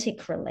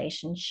authentic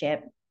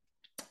relationship,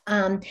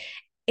 um,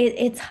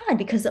 it's hard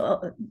because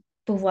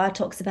Beauvoir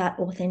talks about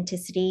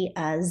authenticity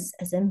as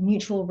a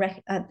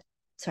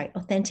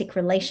authentic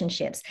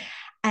relationships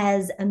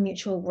as a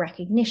mutual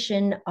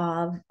recognition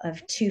of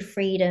two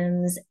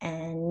freedoms,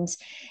 and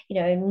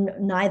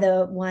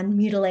neither one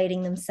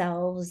mutilating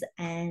themselves,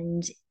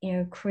 and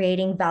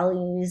creating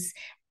values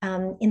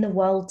in the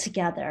world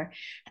together.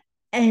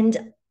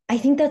 And I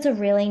think that's a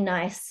really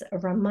nice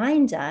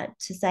reminder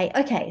to say,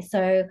 okay,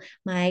 so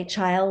my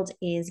child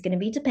is going to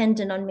be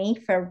dependent on me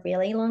for a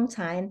really long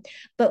time.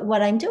 But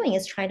what I'm doing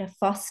is trying to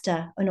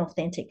foster an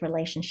authentic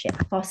relationship,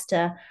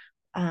 foster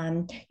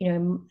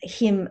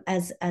him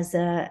as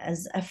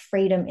a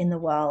freedom in the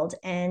world,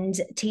 and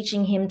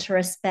teaching him to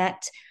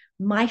respect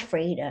my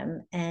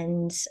freedom,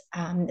 and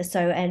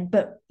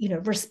but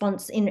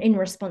response in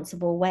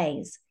responsible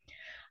ways.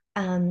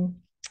 um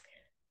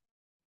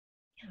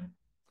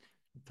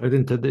So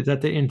then, is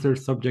that the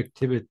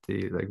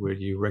intersubjectivity, like where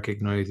you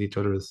recognize each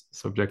other's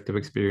subjective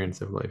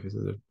experience of life? Is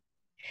it?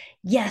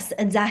 Yes,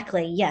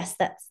 exactly. Yes,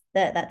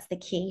 that's the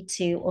key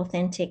to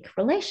authentic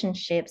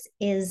relationships,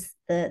 is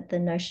the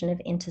notion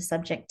of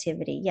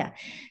intersubjectivity. Yeah,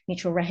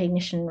 mutual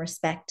recognition,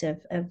 respect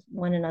of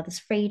one another's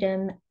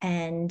freedom,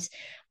 and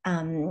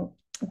um,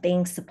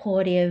 being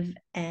supportive.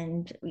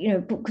 And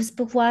because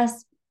Beauvoir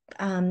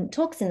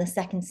talks in The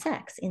Second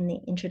Sex in the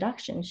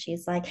introduction,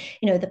 she's like,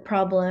 the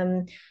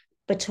problem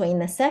between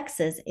the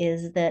sexes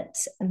is that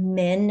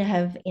men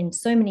have, in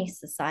so many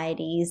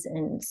societies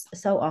and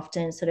so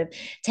often, sort of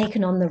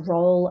taken on the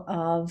role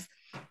of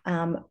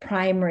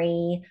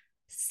primary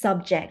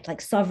subject, like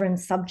sovereign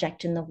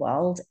subject in the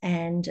world,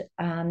 and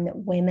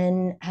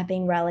women have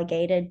been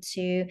relegated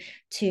to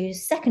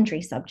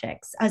secondary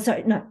subjects.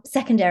 Sorry, no,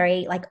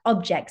 secondary, like,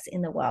 objects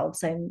in the world.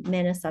 So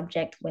men are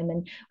subject,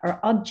 women are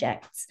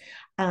objects.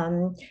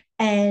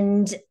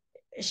 And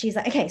she's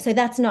like, okay, so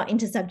that's not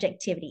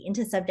intersubjectivity.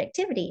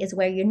 Intersubjectivity is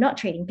where you're not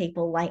treating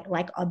people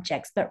like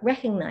objects, but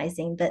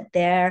recognizing that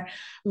their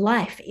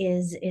life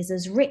is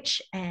as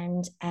rich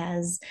and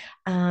as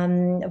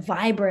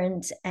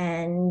vibrant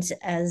and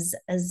as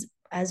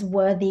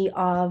worthy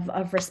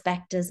of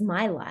respect as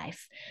my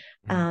life.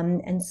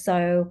 And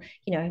so,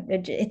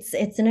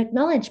 it's an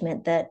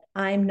acknowledgement that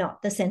I'm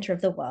not the center of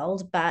the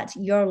world, but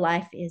your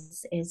life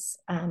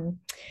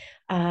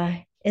uh,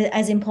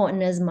 as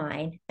important as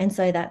mine. And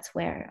so that's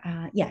where,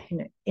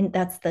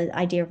 that's the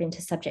idea of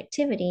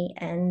intersubjectivity.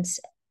 And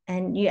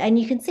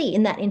you can see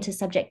in that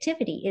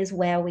intersubjectivity is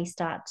where we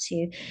start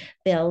to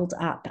build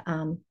up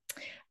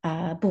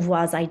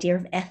Beauvoir's idea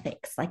of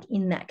ethics, like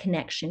in that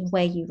connection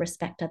where you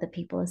respect other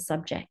people as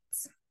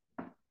subjects.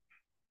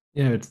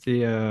 Yeah, it's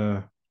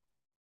the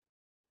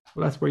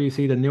well, that's where you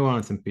see the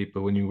nuance in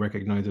people when you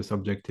recognize their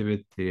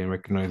subjectivity and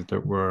recognize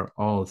that we're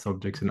all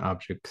subjects and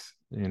objects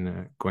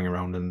in going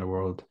around in the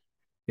world.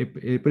 I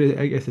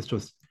guess there's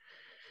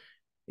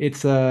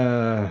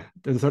a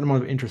certain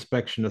amount of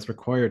introspection that's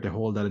required to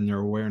hold that in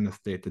your awareness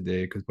day to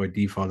day, because by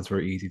default it's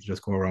very easy to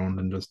just go around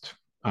and just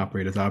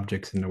operate as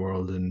objects in the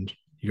world, and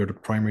you're the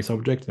primary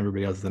subject and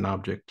everybody else is an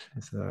object.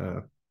 It's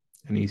an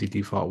easy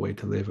default way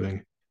to live, I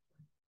think.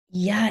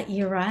 Yeah,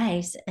 you're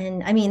right.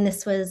 And I mean,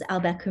 this was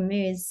Albert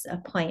Camus'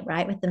 point,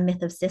 right? With the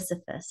myth of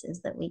Sisyphus,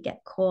 is that we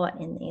get caught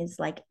in these,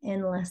 like,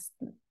 endless,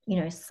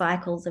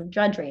 cycles of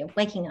drudgery, of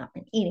waking up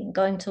and eating,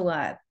 going to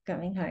work,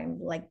 going home,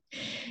 like,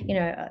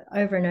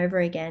 over and over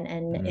again.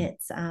 And Mm.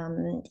 it's,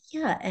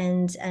 yeah.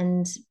 And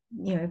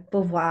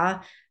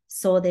Beauvoir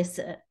saw this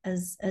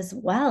as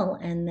well.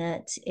 And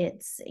that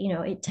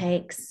it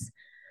takes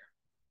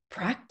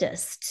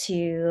practice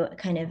to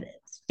kind of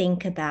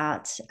think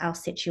about our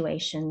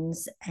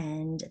situations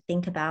and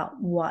think about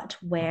what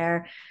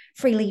we're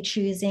freely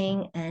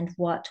choosing and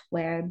what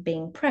we're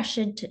being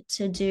pressured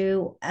to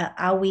do.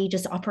 Are we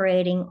just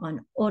operating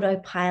on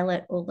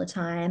autopilot all the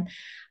time?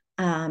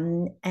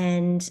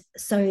 And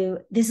so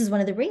this is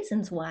one of the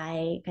reasons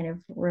why kind of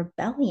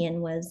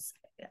rebellion was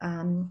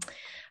an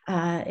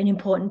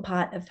important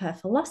part of her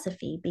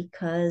philosophy,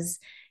 because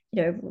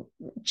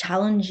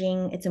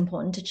challenging, it's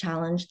important to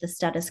challenge the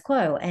status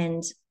quo,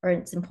 and or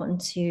it's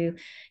important to,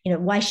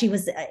 why she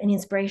was an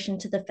inspiration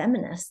to the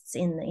feminists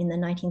in the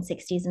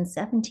 1960s and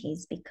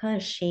 70s,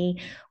 because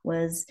she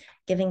was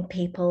giving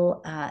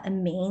people a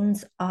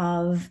means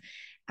of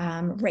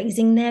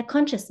raising their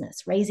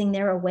consciousness, raising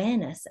their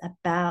awareness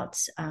about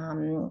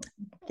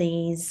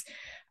these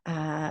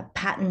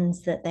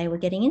patterns that they were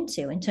getting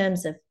into, in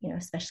terms of,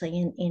 especially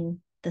in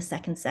the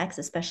second sex,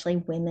 especially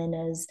women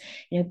as,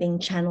 being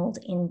channeled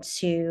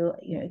into,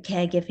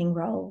 caregiving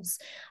roles,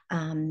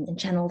 and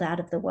channeled out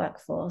of the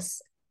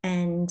workforce.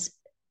 And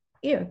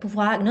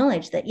Beauvoir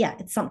acknowledged that, yeah,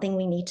 it's something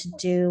we need to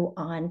do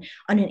on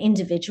an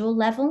individual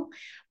level,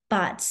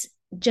 but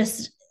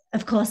just,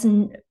 of course,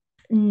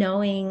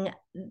 knowing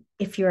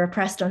if you're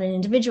oppressed on an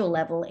individual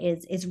level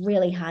is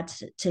really hard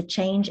to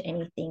change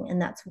anything. And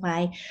that's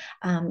why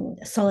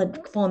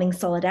forming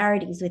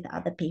solidarities with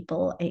other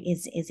people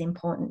is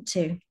important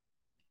too.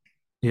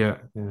 Yeah,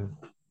 yeah.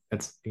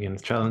 It's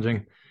challenging.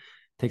 It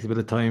takes a bit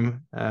of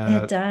time.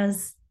 It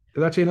does.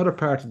 There's actually another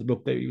part of the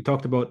book that you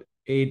talked about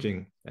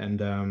aging,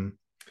 and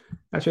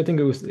actually, I think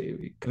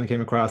it kind of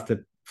came across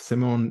that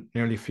Simone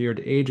nearly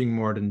feared aging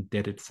more than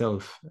death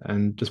itself.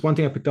 And just one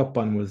thing I picked up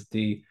on was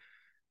it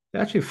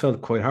actually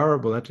felt quite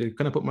horrible. Actually,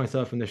 kind of put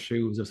myself in the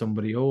shoes of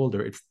somebody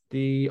older. It's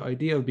the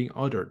idea of being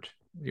othered.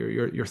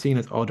 You're seen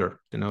as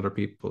other than other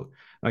people.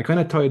 I kind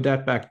of tied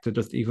that back to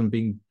just even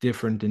being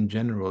different in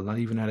general, not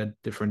even at a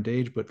different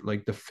age, but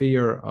like the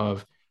fear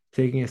of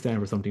taking a stand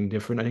for something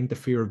different. I think the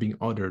fear of being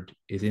othered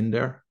is in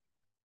there.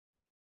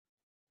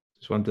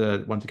 Just want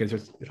to get your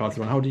thoughts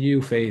on how do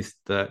you face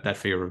that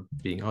fear of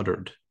being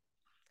othered?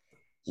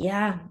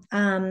 Yeah.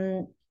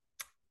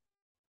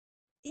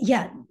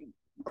 Yeah,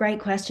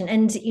 great question.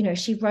 And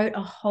she wrote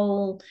a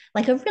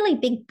really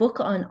big book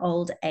on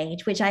old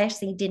age, which I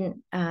actually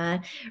didn't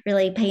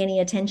really pay any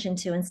attention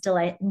to until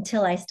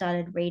I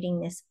started reading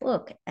this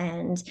book.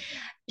 And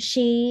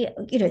she,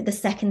 the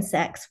second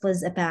sex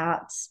was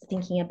about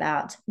thinking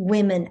about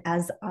women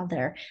as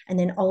other, and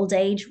then old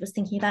age was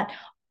thinking about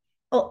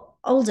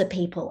older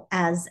people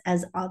as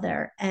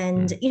other.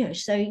 And Mm.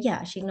 so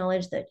yeah, she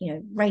acknowledged that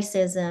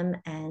racism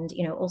and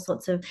all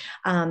sorts of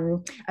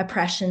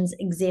oppressions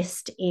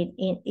exist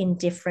in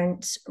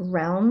different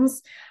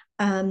realms,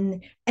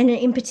 and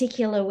in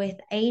particular with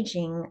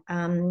aging.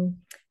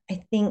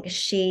 I think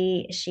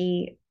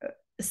she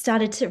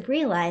started to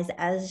realize,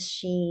 as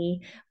she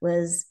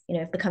was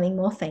becoming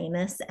more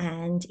famous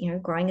and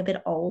growing a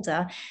bit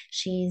older,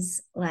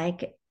 she's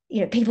like,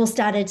 people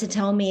started to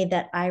tell me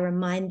that I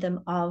remind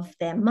them of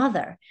their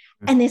mother.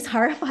 Mm. And this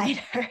horrified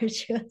her.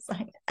 She was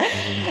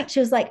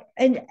Yeah. like,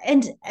 and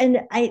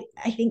I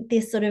think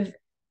this sort of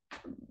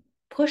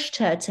pushed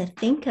her to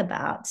think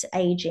about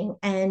aging.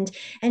 And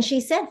she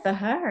said for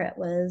her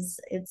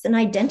it's an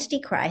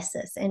identity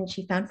crisis. And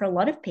she found for a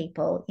lot of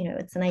people,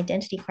 it's an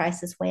identity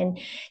crisis when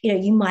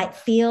you might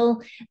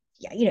feel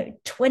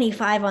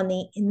 25 on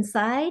the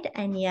inside,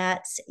 and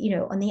yet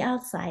on the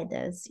outside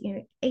there's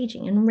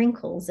aging and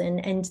wrinkles,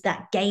 and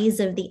that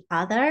gaze of the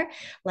other,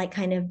 like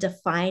kind of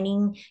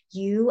defining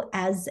you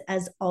as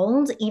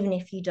old, even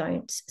if you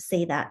don't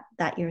see that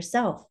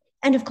yourself.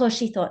 And of course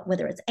she thought,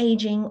 whether it's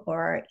aging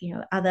or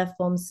other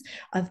forms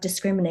of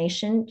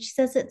discrimination, she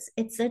says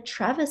it's a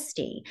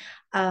travesty.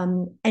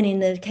 And in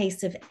the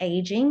case of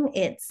aging,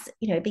 it's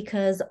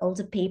because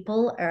older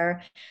people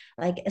are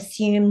like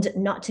assumed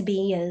not to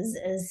be as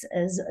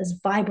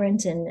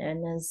vibrant,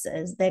 and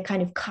as they're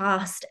kind of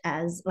cast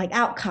as like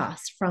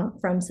outcasts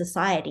from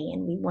society.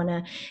 And we want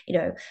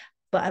to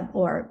but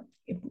or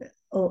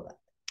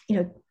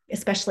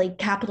especially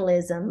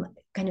capitalism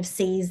kind of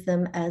sees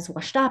them as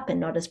washed up and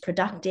not as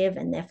productive,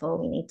 and therefore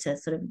we need to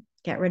sort of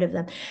get rid of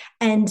them.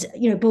 And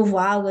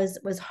Beauvoir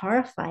was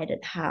horrified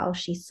at how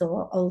she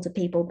saw older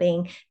people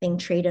being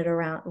treated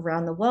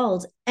around the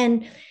world.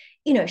 And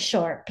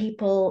sure,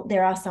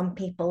 there are some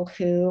people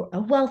who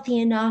are wealthy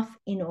enough,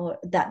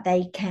 that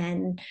they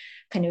can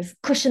kind of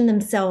cushion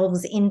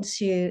themselves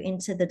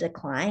into the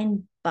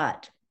decline.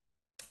 But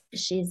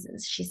she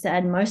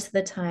said most of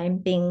the time,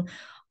 being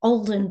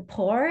old and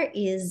poor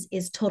is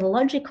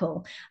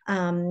tautological,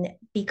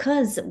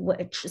 because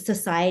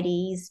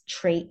societies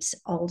treat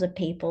older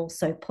people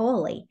so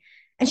poorly.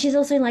 And she's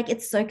also like,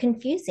 it's so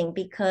confusing,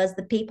 because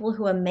the people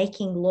who are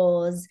making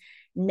laws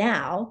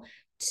now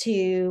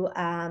to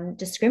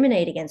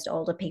discriminate against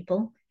older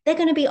people, they're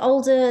going to be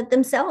older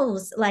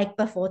themselves, like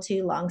before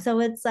too long.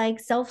 So it's like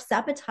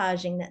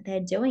self-sabotaging that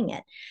they're doing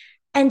it.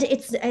 And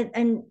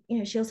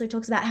she also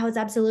talks about how it's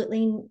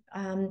absolutely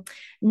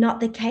not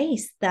the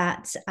case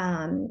that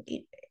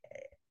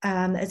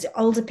as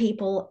older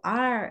people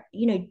are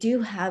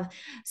do have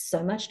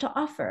so much to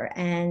offer.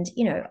 And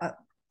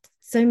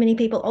so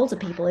many older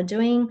people are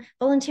doing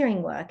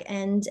volunteering work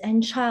and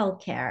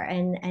childcare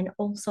and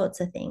all sorts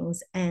of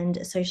things.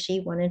 And so she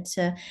wanted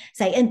to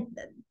say,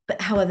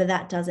 but however,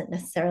 that doesn't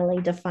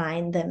necessarily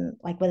define them,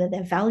 like whether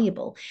they're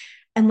valuable.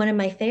 And one of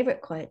my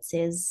favorite quotes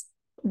is,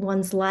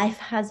 one's life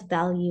has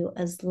value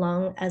as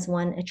long as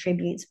one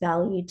attributes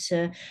value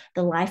to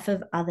the life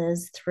of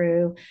others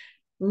through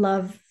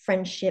love,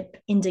 friendship,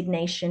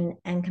 indignation,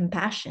 and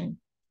compassion.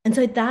 And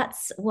so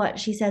that's what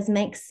she says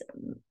makes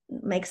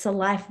a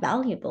life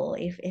valuable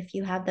if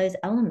you have those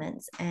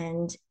elements.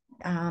 And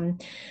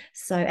and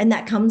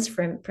that comes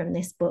from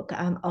this book,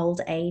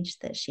 Old Age,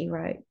 that she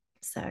wrote.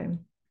 So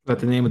But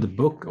the name of the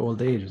book,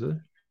 Old Age, is it?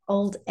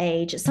 Old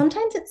Age.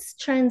 Sometimes it's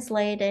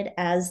translated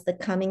as The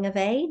Coming of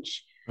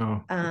Age.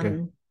 Oh, okay.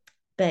 Um,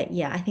 but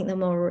yeah, I think the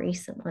more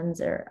recent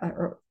ones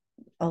are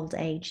Old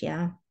Age.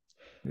 Yeah.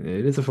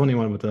 It is a funny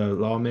one with the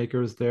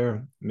lawmakers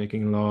there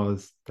making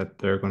laws that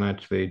they're going to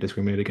actually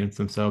discriminate against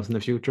themselves in the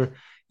future.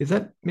 Is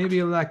that maybe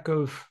a lack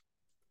of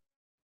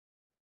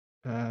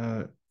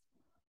uh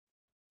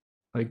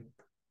like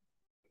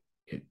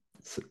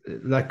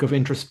lack of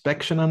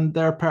introspection on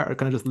their part, or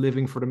kind of just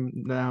living for them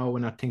now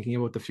and not thinking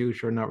about the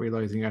future, not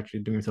realizing you're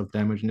actually doing yourself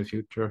damage in the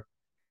future,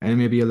 and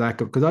maybe a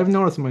lack of because I've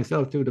noticed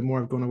myself too. The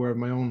more I've gone aware of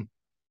my own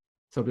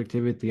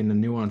subjectivity and the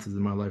nuances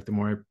in my life, the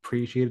more I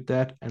appreciate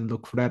that and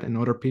look for that in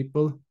other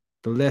people.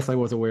 The less I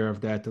was aware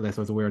of that, the less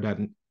I was aware of that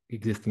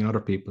existing in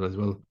other people as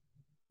well.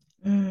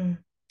 Mm.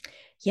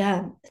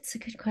 Yeah, it's a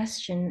good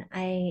question.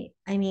 I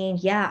mean,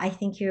 yeah, I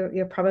think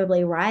you're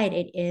probably right.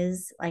 It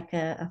is like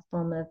a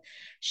form of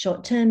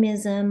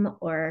short-termism,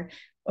 or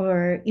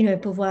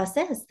Beauvoir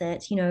says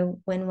that,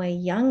 when we're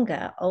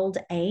younger, old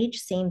age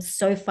seems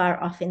so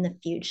far off in the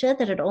future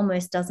that it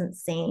almost doesn't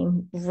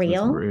seem That's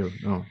real. real.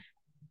 No.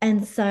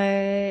 And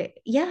so,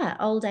 yeah,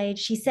 old age,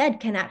 she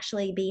said, can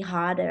actually be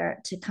harder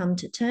to come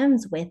to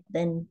terms with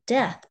than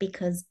death,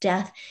 because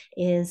death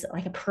is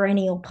like a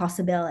perennial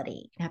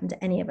possibility. It can happen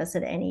to any of us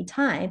at any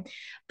time.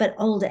 But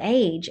old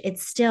age,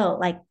 it's still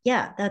like,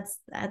 yeah,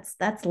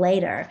 that's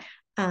later.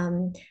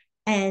 Um,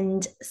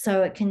 and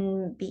so it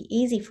can be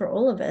easy for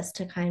all of us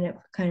to kind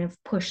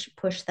of push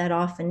that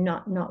off and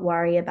not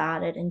worry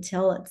about it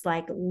until it's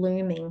like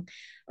looming,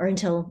 or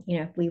until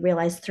we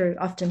realize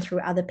often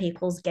through other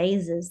people's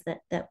gazes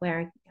that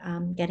we're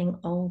getting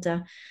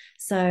older.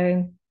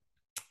 So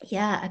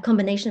yeah, a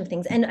combination of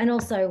things, and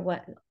also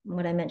what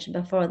I mentioned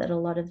before, that a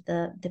lot of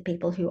the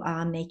people who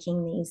are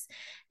making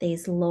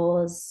these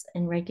laws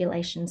and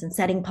regulations and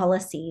setting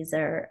policies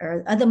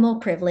are the more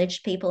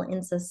privileged people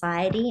in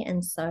society,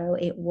 and so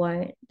it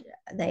won't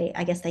they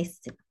I guess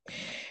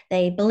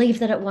they believe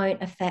that it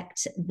won't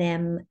affect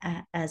them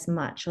as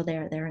much, or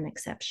they're an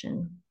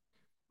exception.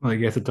 Well, I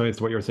guess it ties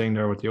to what you're saying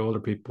there with the older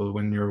people.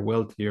 When you're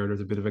wealthier,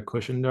 there's a bit of a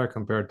cushion there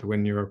compared to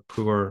when you're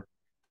poor.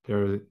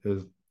 There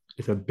is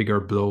it's a bigger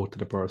blow to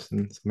the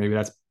person. So maybe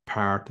that's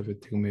part of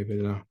it too. Maybe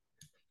you know.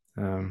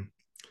 Um,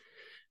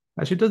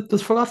 Actually,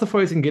 does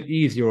philosophizing get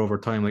easier over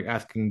time, like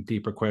asking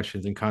deeper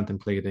questions and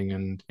contemplating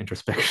and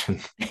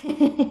introspection?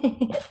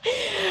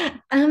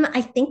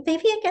 I think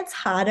maybe it gets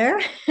harder.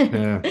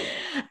 Yeah.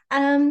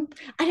 I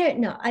don't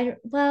know. I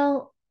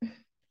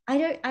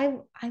don't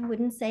I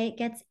wouldn't say it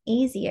gets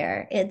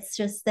easier. It's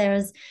just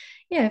there's,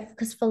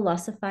 because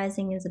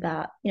philosophizing is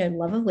about,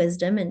 love of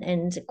wisdom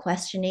and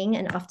questioning,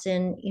 and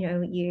often,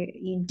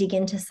 you dig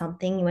into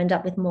something, you end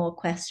up with more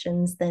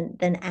questions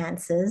than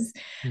answers.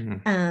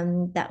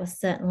 Mhm. That was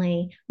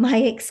certainly my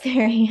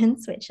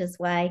experience, which is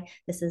why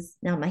this is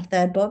now my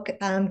third book,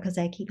 because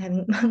I keep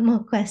having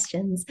more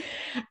questions.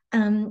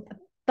 Um,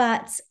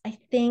 but I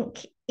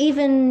think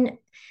even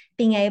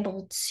being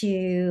able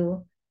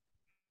to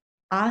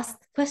ask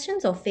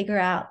questions or figure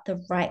out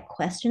the right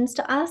questions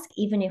to ask,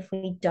 even if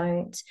we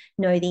don't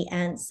know the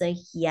answer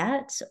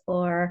yet,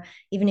 or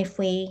even if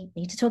we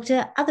need to talk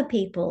to other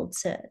people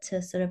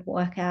to sort of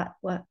work out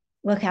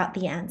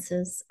the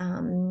answers,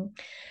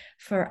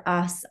 for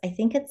us. I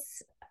think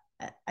it's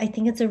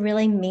a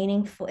really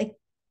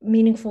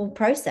meaningful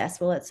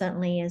process. Well, it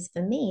certainly is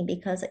for me,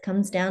 because it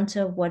comes down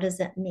to, what does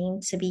it mean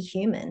to be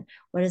human?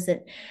 What is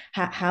it?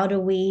 How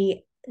do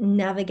we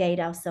navigate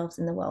ourselves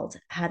in the world?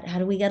 How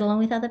do we get along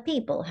with other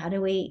people? How do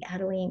we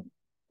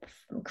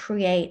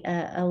create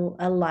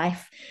a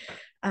life,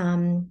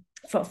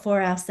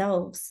 for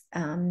ourselves,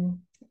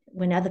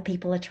 when other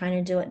people are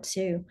trying to do it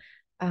too?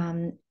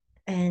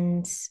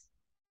 And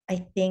I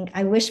think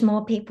I wish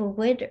more people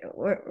would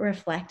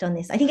reflect on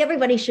this. I think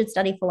everybody should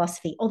study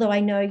philosophy, although I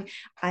know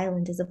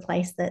Ireland is a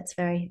place that's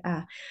very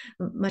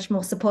much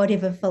more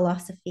supportive of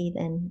philosophy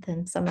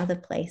than some other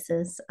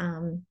places.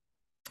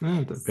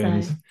 It So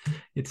depends.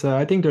 It's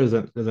I think there's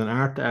an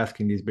art to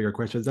asking these bigger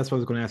questions. That's what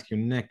I was going to ask you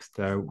next.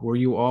 Were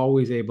you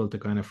always able to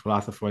kind of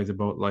philosophize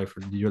about life,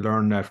 or did you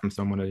learn that from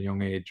someone at a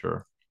young age?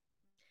 Or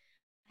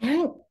I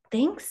don't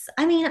think so.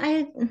 I mean,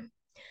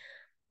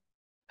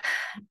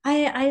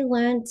 I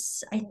learned,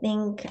 I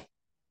think,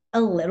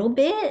 a little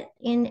bit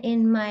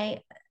in my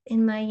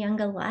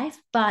younger life,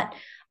 but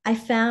I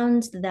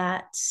found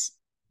that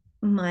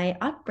my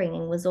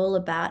upbringing was all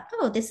about,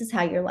 oh, this is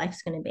how your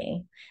life's going to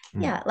be.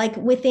 hmm. Yeah, like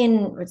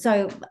within,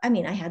 so I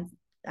mean, I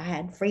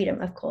had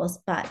freedom, of course,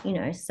 but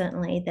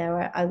certainly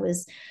I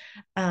was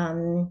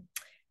um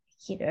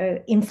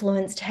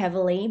influenced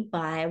heavily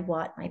by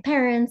what my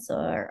parents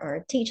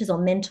or teachers or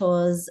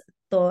mentors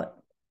thought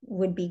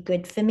would be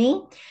good for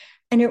me.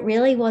 And it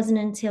really wasn't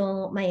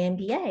until my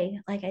MBA,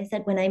 like I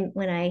said,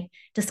 when I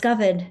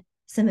discovered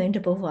Simone de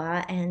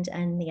Beauvoir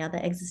and the other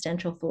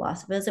existential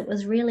philosophers, it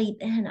was really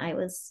then I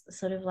was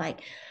sort of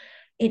like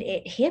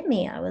it hit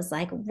me. I was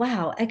like,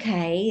 wow,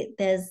 okay,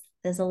 there's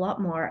a lot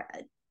more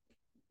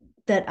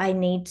that I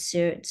need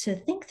to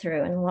think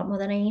through, and a lot more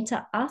that I need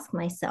to ask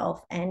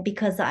myself. And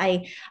because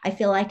I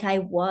feel like I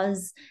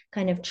was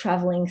kind of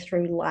traveling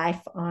through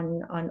life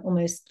on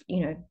almost,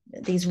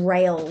 these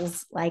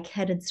rails, like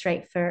headed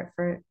straight for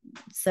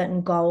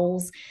certain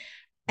goals,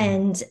 Mm.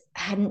 and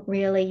hadn't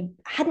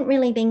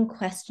really been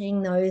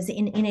questioning those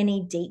in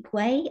any deep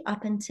way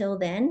up until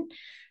then.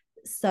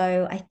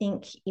 So I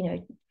think,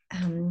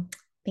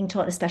 being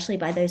taught, especially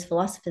by those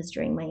philosophers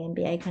during my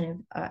MBA,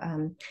 kind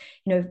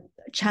of,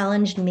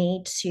 challenged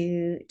me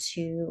to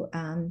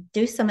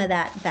do some of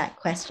that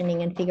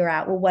questioning and figure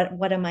out, well,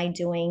 what am I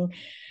doing?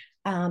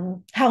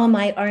 How am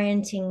I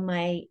orienting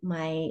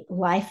my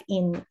life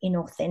in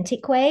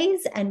authentic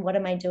ways, and what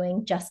am I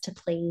doing just to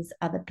please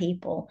other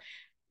people?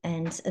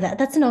 And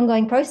that's an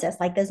ongoing process.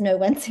 Like, there's no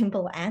one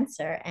simple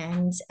answer.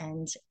 And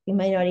you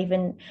may not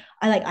even,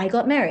 I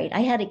got married,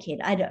 I had a kid.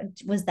 I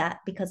don't, was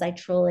that because I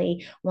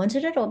truly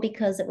wanted it, or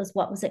because it was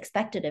what was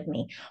expected of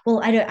me? Well,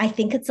 I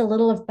think it's a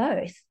little of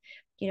both.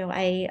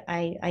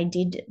 I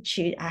did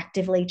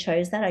actively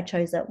chose that. I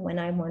chose it when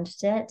I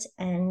wanted it.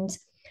 And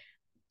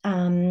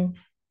um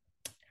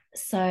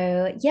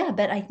so yeah,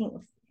 but I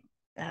think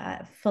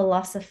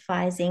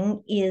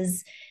philosophizing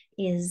is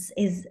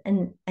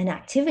an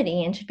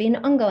activity, and should be an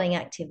ongoing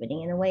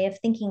activity, and a way of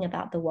thinking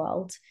about the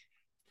world.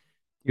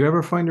 You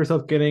ever find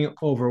yourself getting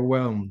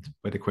overwhelmed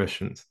by the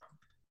questions?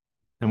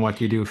 And what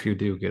do you do if you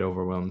do get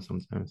overwhelmed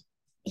sometimes?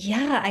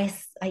 Yeah,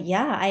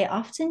 I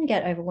often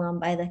get overwhelmed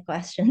by the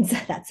questions.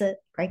 That's a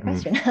great Mm.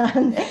 question.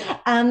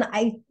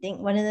 I think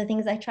one of the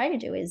things I try to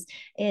do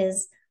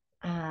is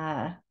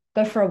uh,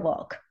 go for a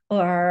walk,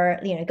 or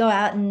go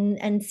out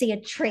and see a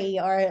tree,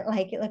 or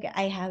like, look,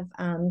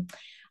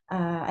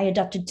 I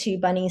adopted two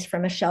bunnies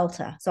from a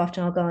shelter. So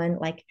often I'll go and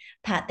like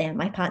pat them.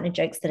 My partner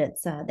jokes that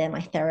they're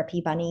my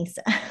therapy bunnies.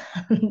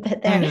 But Oh,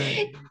 they're, yeah,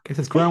 I guess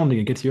it's grounding.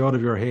 It gets you out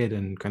of your head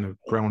and kind of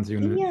grounds you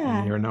in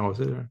yeah, here now,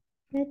 is it?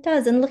 it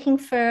does. And looking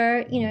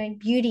for, Mm.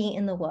 beauty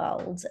in the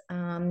world,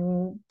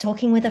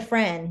 talking with a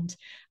friend.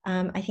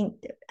 I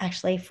think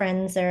actually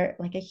friends are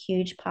like a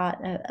huge part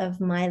of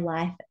my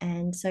life.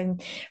 And so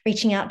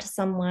reaching out to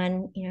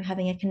someone,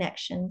 having a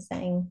connection,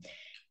 saying,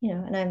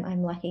 and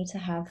I'm lucky to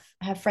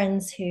have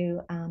friends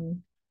who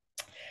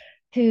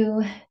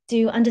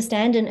do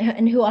understand,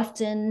 and who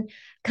often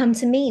come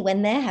to me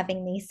when they're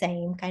having these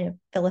same kind of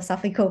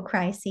philosophical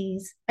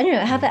crises. I don't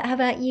know. How Mm. about how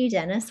about you,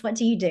 Dennis? What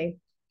do you do?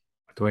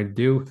 What do I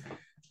do?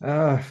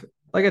 Uh,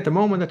 like at the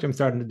moment that I'm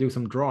starting to do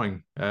some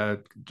drawing.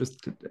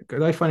 Just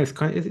 'cause I find it's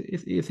kind of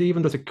it's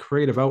even just a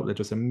creative outlet,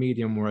 just a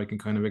medium where I can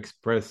kind of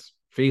express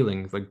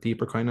feelings, like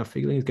deeper kind of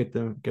feelings, get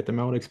them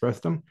out, express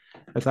them.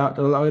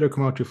 It'll either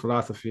come out through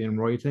philosophy and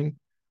writing,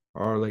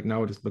 or like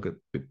now just look at a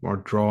bit more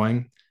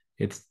drawing.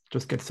 It's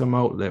just get some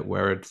outlet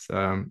where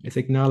it's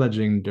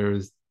acknowledging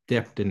there's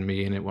depth in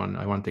me and I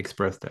want to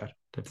express that.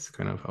 That's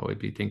kind of how I'd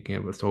be thinking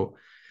of it. So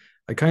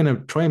I kind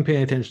of try and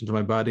pay attention to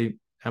my body.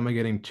 Am I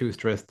getting too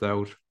stressed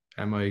out?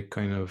 Am I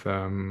kind of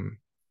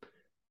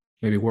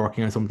maybe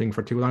working on something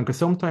for too long? Because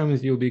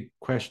sometimes you'll be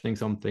questioning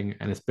something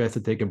and it's best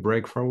to take a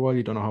break for a while.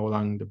 You don't know how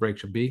long the break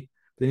should be.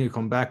 Then you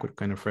come back with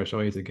kind of fresh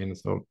eyes again.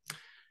 So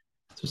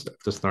it's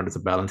just learned it's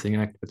a balancing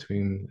act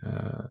between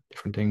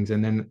different things.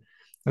 And then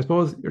I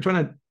suppose you're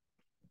trying to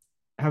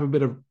have a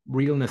bit of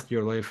realness to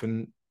your life.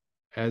 And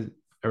as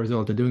a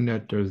result of doing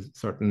that, there's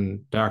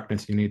certain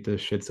darkness you need to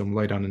shed some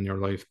light on in your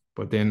life.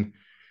 But then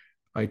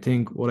I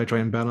think what I try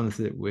and balance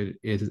it with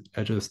is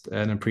just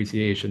an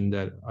appreciation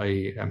that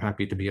I am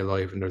happy to be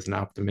alive and there's an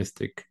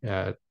optimistic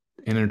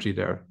energy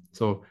there.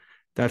 So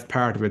that's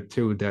part of it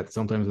too. That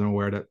sometimes I'm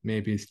aware that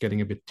maybe it's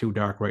getting a bit too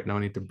dark right now. I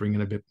need to bring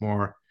in a bit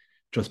more,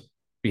 just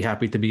be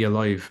happy to be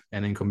alive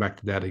and then come back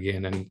to that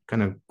again and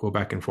kind of go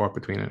back and forth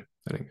between it,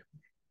 I think.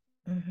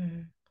 Mm-hmm.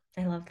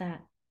 I love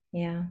that.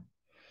 Yeah.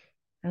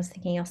 I was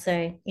thinking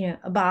also,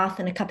 a bath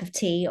and a cup of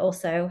tea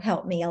also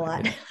help me a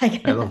lot. Yeah.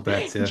 Like I love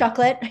that. Yeah.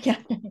 chocolate. Yeah.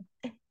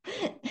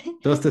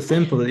 Just the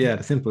simple, yeah,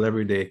 the simple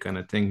everyday kind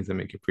of things that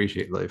make you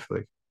appreciate life.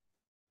 Like,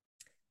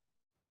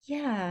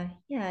 Yeah,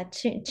 yeah.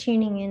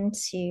 Tuning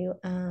into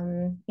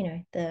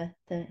the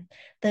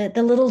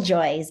little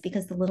joys,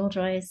 because the little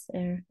joys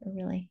are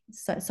really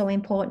so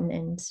important,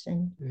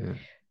 and yeah,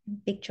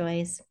 big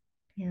joys.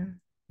 Yeah.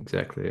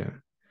 exactly. Yeah.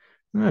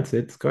 That's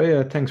it.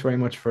 Skye, thanks very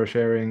much for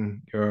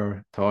sharing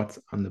your thoughts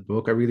on the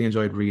book. I really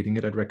enjoyed reading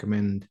it. I'd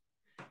recommend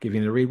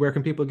giving it a read. Where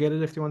can people get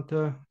it if they want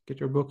to get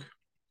your book?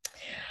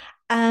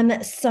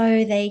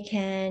 So they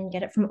can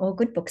get it from all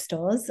good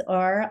bookstores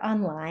or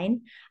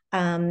online.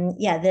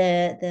 Yeah,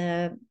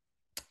 the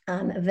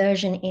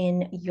version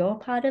in your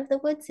part of the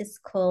woods is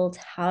called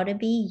How to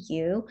Be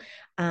You,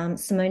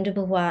 Simone de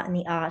Beauvoir and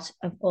the Art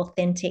of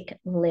Authentic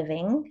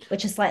Living,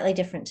 which is slightly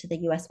different to the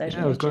US Yeah,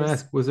 version, I was which going to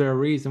is ask, was there a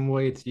reason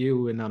why it's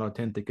you and not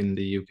authentic in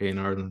the UK and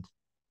Ireland?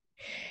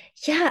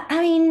 Yeah,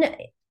 I mean,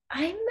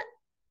 I'm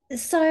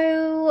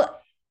so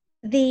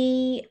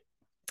the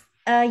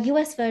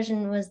US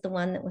version was the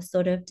one that was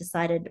sort of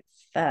decided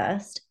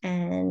first,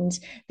 and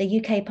the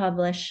UK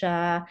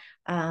publisher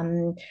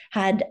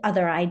had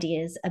other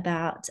ideas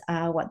about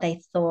what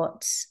they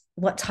thought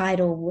what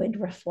title would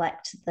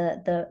reflect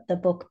the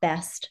book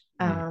best.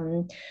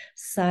 Mm,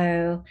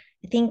 So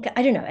I think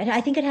I don't know.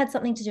 I think it had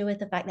something to do with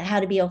the fact that How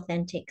to Be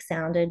Authentic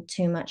sounded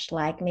too much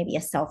like maybe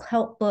a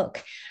self-help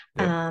book.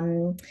 yeah.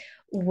 Um,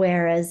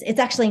 Whereas it's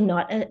actually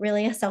not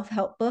really a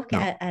self-help book No.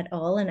 at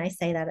all, and I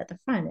say that at the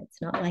front.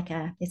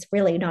 It's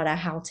really not a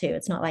how-to.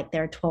 It's not like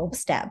there are 12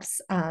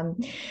 steps. I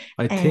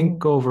think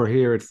And over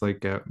here it's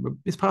like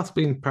it's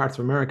possibly in parts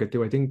of America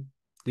too. I think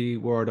the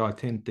word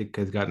authentic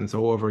has gotten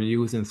so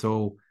overused and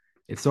so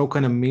it's so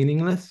kind of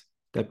meaningless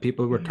that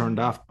people were turned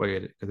mm, off by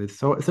it because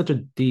it's such a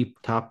deep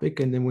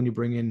topic. And then when you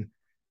bring in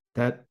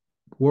that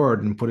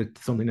word and put it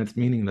to something that's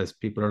meaningless,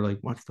 people are like,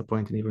 what's the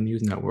point in even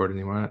using that word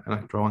anymore? And I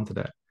drawn to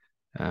that.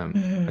 I think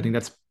mm,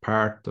 that's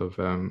part of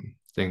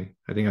thing.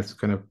 I think that's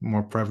kind of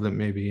more prevalent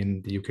maybe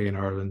in the UK and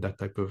Ireland, that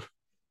type of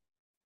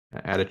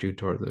attitude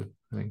towards it.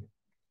 I think.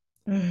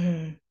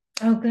 mm.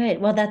 Oh, good.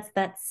 Well,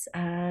 that's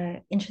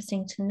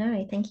interesting to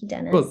know. Thank you,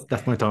 Well, Dennis.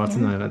 that's my thoughts,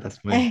 and Yeah. that's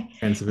my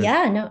sense of it.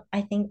 Yeah, no,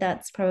 I think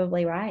that's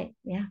probably right.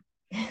 Yeah.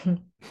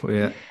 Well,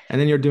 yeah,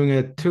 and then you're doing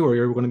a tour.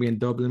 You're going to be in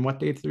Dublin. What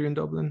dates are you in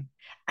Dublin?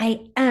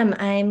 I am.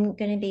 I'm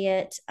going to be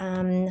at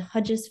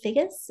Hodges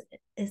Figures.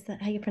 Is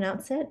that how you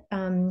pronounce it?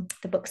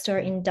 The bookstore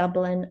in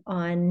Dublin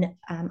on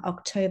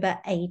October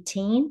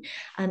 18,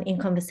 in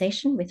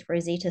conversation with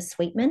Rosita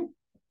Sweetman.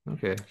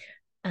 Okay.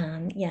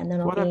 Yeah, and then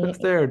So I'll what happens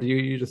be, there? Do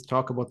you just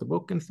talk about the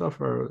book and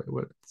stuff, or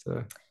what's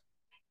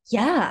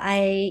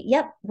yeah,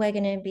 yep, we're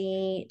going to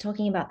be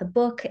talking about the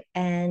book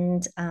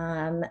and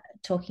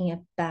talking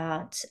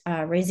about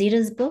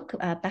Rosita's book,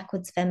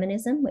 Backwards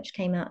Feminism, which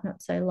came out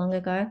not so long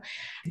ago.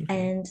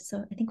 okay? And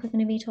so I think we're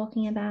going to be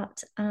talking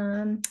about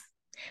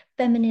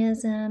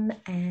feminism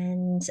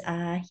and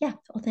yeah,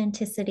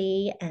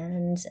 authenticity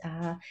and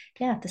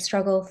yeah, the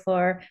struggle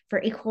for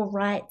equal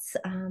rights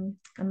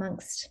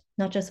amongst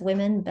not just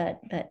women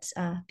but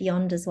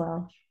beyond as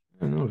well.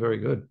 I know, very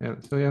good. Yeah.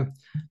 So yeah,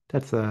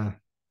 that's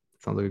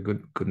sounds like a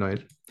good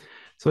night.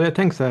 So yeah,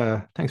 thanks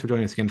for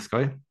joining us again,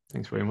 Sky.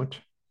 Thanks very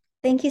much.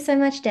 Thank you so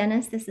much,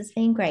 Dennis. This has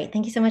been great.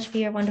 Thank you so much for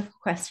your wonderful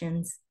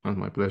questions. It was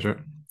my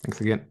pleasure.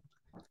 Thanks again.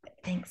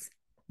 Thanks.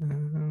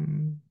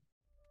 Um,